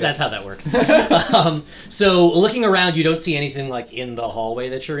 that's how that works. So looking around, you don't see anything like in the hallway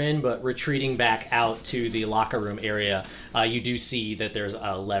that you're in, but retreating back out to the locker room area, you do see that there's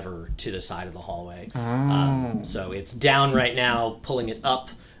a lever to the side of the hallway. So it's down right now, pulling it up.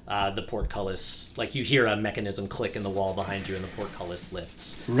 The portcullis, like you hear a mechanism click in the wall behind you, and the portcullis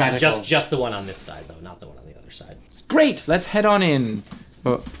lifts. Radical. Just the one on this side, though, not the one on the other side. Great, let's head on in.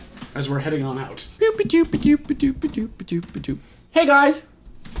 Oh. As we're heading on out. Hey guys!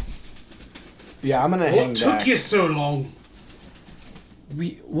 Yeah, I'm gonna hang What took back. you so long?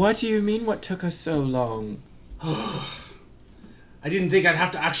 What do you mean, what took us so long? I didn't think I'd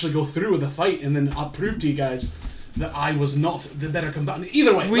have to actually go through with the fight and then I'll prove to you guys that I was not the better combatant.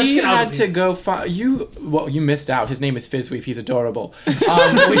 Either way, let's We get out had of to here. go find you missed out. His name is Fizzweave. He's adorable. We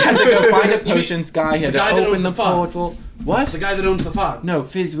had to go find a potions guy. He had the guy to that open owns the the farm? portal. What? The guy that owns the farm. No,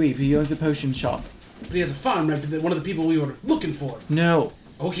 Fizzweave. He owns a potion shop. But he has a farm, right? One of the people we were looking for. No,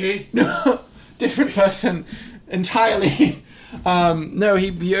 Okay. different person entirely. No,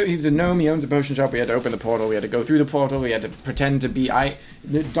 he's a gnome. He owns a potion shop. We had to open the portal. We had to go through the portal. We had to pretend to be.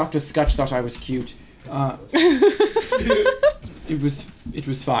 Dr. Scutch thought I was cute. It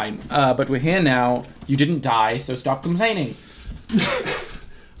was fine. But we're here now. You didn't die, so stop complaining.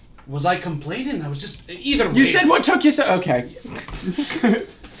 Was I complaining? I was just either way. You said what took you so. Okay.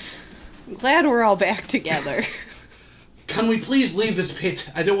 I'm glad we're all back together. Can we please leave this pit?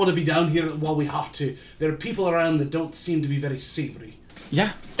 I don't want to be down here while we have to. There are people around that don't seem to be very savory.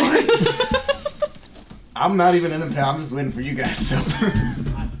 Yeah. I'm not even in the pit. I'm just waiting for you guys. So.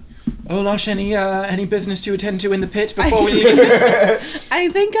 Olash, any business to attend to in the pit before we leave? I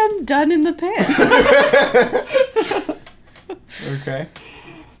think I'm done in the pit. Okay.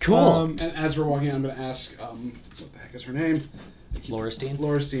 Cool. And as we're walking, I'm going to ask, what the heck is her name? Lauristine?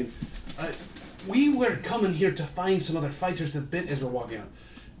 Lauristine. We were coming here to find some other fighters that bit as we're walking out.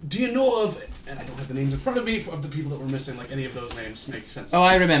 Do you know of, and I don't have the names in front of me, of the people that were missing, like any of those names make sense? Oh,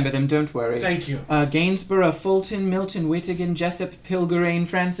 I remember them, don't worry. Thank you. Gainsborough, Fulton, Milton, Whittigan, Jessup, Pilgerain,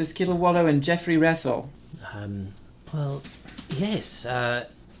 Francis, Kittlewallow, and Geoffrey Wrestle. Well, yes,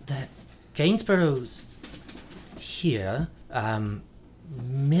 that Gainsborough's here.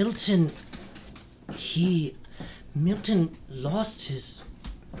 Milton lost his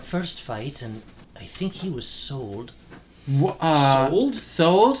first fight, and I think he was sold. Sold?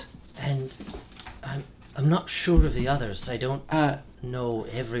 Sold? And I'm not sure of the others. I don't know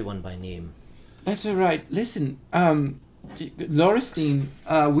everyone by name. That's all right. Listen, Lauristine,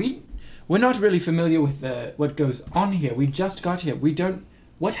 we're not really familiar with what goes on here. We just got here. We don't...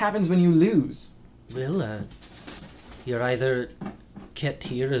 What happens when you lose? Well, you're either kept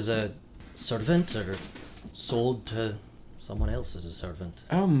here as a servant or sold to someone else as a servant.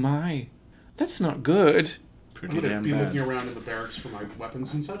 Oh my. That's not good. I'm going to be looking around in the barracks for my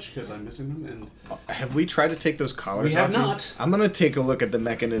weapons and such, because I'm missing them, and... Have we tried to take those collars We have off you? not. I'm gonna take a look at the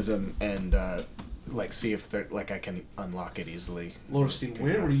mechanism and, see if I can unlock it easily. Lauristine,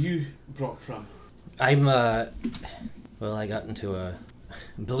 where were you brought from? I'm, well, I got into a...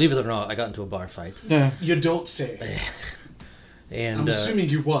 Believe it or not, I got into a bar fight. Yeah. You don't say. And I'm assuming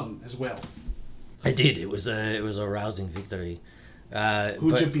you won as well. I did. It was a rousing victory.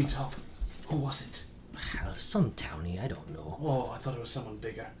 Who'd you beat up? Who was it? Some townie, I don't know. Oh, I thought it was someone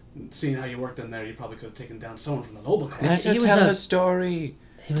bigger. Seeing how you worked in there, you probably could have taken down someone from the noble club. Let her He was tell a- her story.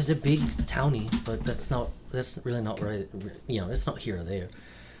 He was a big townie, but that's really not right. You know, it's not here or there.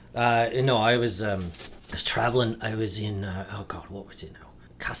 No, I was traveling. I was in oh god, what was it now?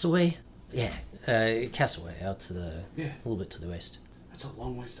 Castaway? Yeah, Castaway, out to a little bit to the west. That's a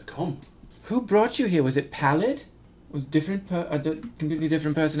long ways to come. Who brought you here? Was it Pallid? Was completely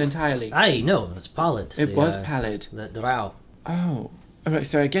different person entirely? Aye, no, it's Pallid. It was Pallid. The drow. Oh, all right.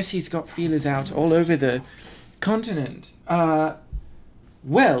 So I guess he's got feelers out all over the continent.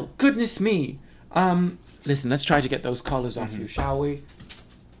 Well, goodness me. Listen, let's try to get those collars off you, shall we?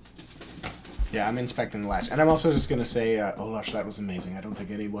 Yeah, I'm inspecting the latch. And I'm also just gonna say, Olash, that was amazing. I don't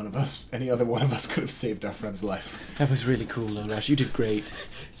think any other one of us could have saved our friend's life. That was really cool, Olash. You did great.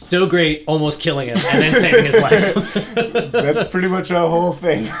 So great, almost killing him and then saving his life. That's pretty much our whole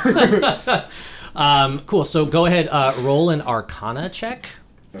thing. Cool, so go ahead, roll an Arcana check.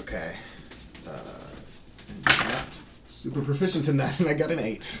 Okay. Not super proficient in that, and I got an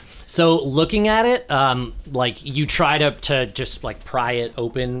 8. So looking at it, like you try to just like pry it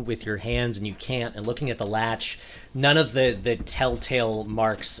open with your hands and you can't. And looking at the latch, none of the telltale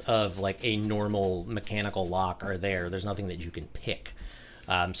marks of like a normal mechanical lock are there. There's nothing that you can pick.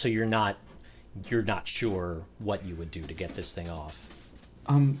 So you're not sure what you would do to get this thing off.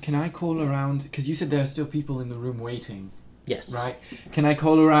 Can I call around? Because you said there are still people in the room waiting. Yes. Right. Can I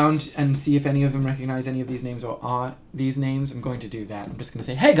call around and see if any of them recognize any of these names or are these names? I'm going to do that. I'm just going to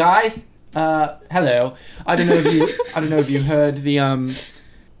say, "Hey guys, hello. I don't know if you heard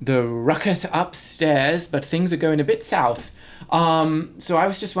the ruckus upstairs, but things are going a bit south. So I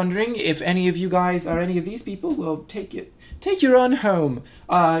was just wondering if any of you guys or any of these people will take your own home.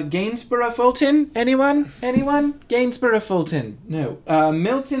 Gainsborough Fulton? Anyone? Gainsborough Fulton? No.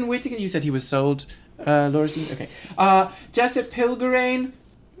 Milton Whittaker. You said he was sold. Lauristine? Okay. Jessup Pilgerain?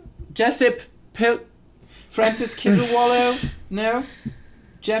 Francis Kittlewallow? No?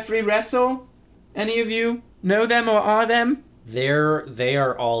 Jeffrey Wrestle? Any of you know them or are them? They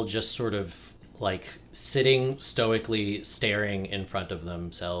are all just sort of like sitting stoically staring in front of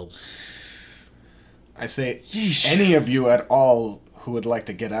themselves. I say, Yeesh. any of you at all who would like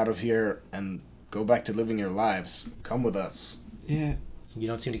to get out of here and go back to living your lives, come with us. Yeah. You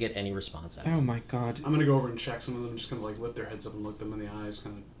don't seem to get any response out of it. Oh my god. I'm gonna go over and check some of them. Just gonna like lift their heads up and look them in the eyes,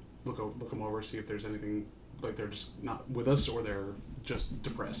 kind of look them over, see if there's anything like they're just not with us or they're just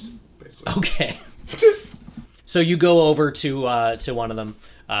depressed, basically. Okay. So you go over to one of them.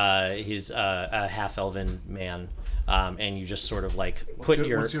 He's a half-elven man, and you just sort of like What's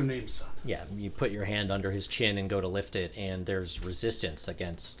your name, son? Yeah, you put your hand under his chin and go to lift it, and there's resistance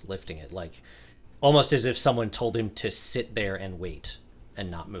against lifting it, like almost as if someone told him to sit there and wait and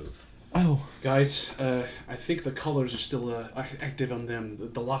not move. Oh. Guys, I think the colors are still active on them.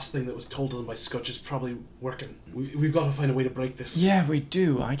 The last thing that was told to them by Scutch is probably working. We've got to find a way to break this. Yeah, we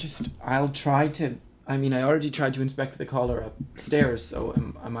do. I'll try to... I mean, I already tried to inspect the collar upstairs, so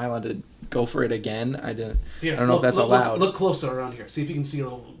am I allowed to go for it again? I don't know if that's allowed. Look closer around here. See if you can see a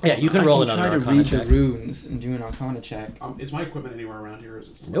little... Yeah, you can roll another try to Arcana read check. the runes and do an Arcana check. Is my equipment anywhere around here? Or is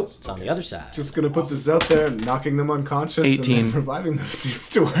it still Nope, it's on the other side. Just gonna put this out there, knocking them unconscious 18. and then reviving them seems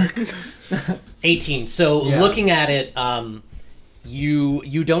to work. 18. So Yeah. looking at it,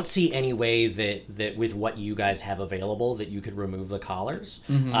 you don't see any way that with what you guys have available that you could remove the collars.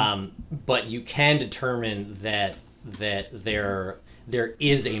 But you can determine that they're there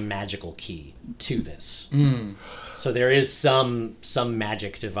is a magical key to this. So there is some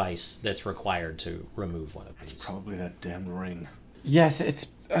magic device that's required to remove one of these. It's probably that damn ring. Yes, it's...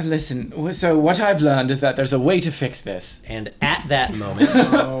 listen, so what I've learned is that there's a way to fix this. And at that moment,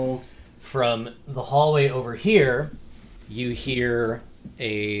 from the hallway over here, you hear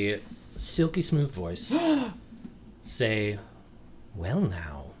a silky smooth voice say, "Well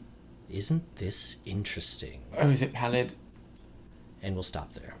now, isn't this interesting?" Oh, is it Pallid? And we'll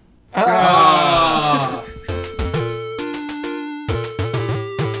stop there.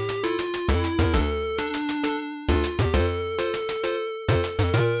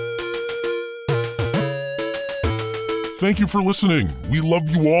 Thank you for listening. We love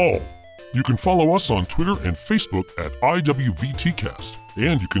you all. You can follow us on Twitter and Facebook at IWVTcast.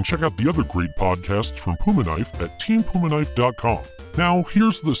 And you can check out the other great podcasts from Puma Knife at teampumaknife.com. Now,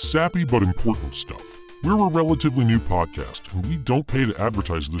 here's the sappy but important stuff. We're a relatively new podcast, and we don't pay to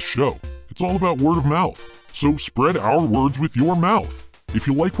advertise this show. It's all about word of mouth. So spread our words with your mouth. If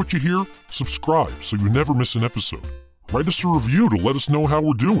you like what you hear, subscribe so you never miss an episode. Write us a review to let us know how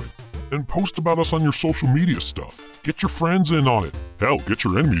we're doing. And post about us on your social media stuff. Get your friends in on it. Hell, get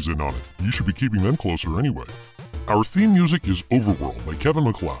your enemies in on it. You should be keeping them closer anyway. Our theme music is Overworld by Kevin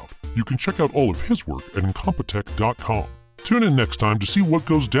MacLeod. You can check out all of his work at Incompetech.com. Tune in next time to see what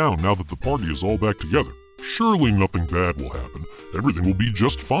goes down now that the party is all back together. Surely nothing bad will happen. Everything will be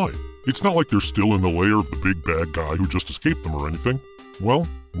just fine. It's not like they're still in the lair of the big bad guy who just escaped them or anything. Well,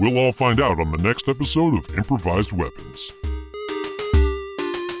 we'll all find out on the next episode of Improvised Weapons.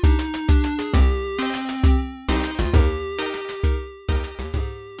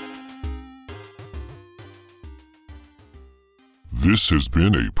 This has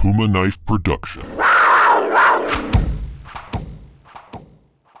been a Puma Knife production.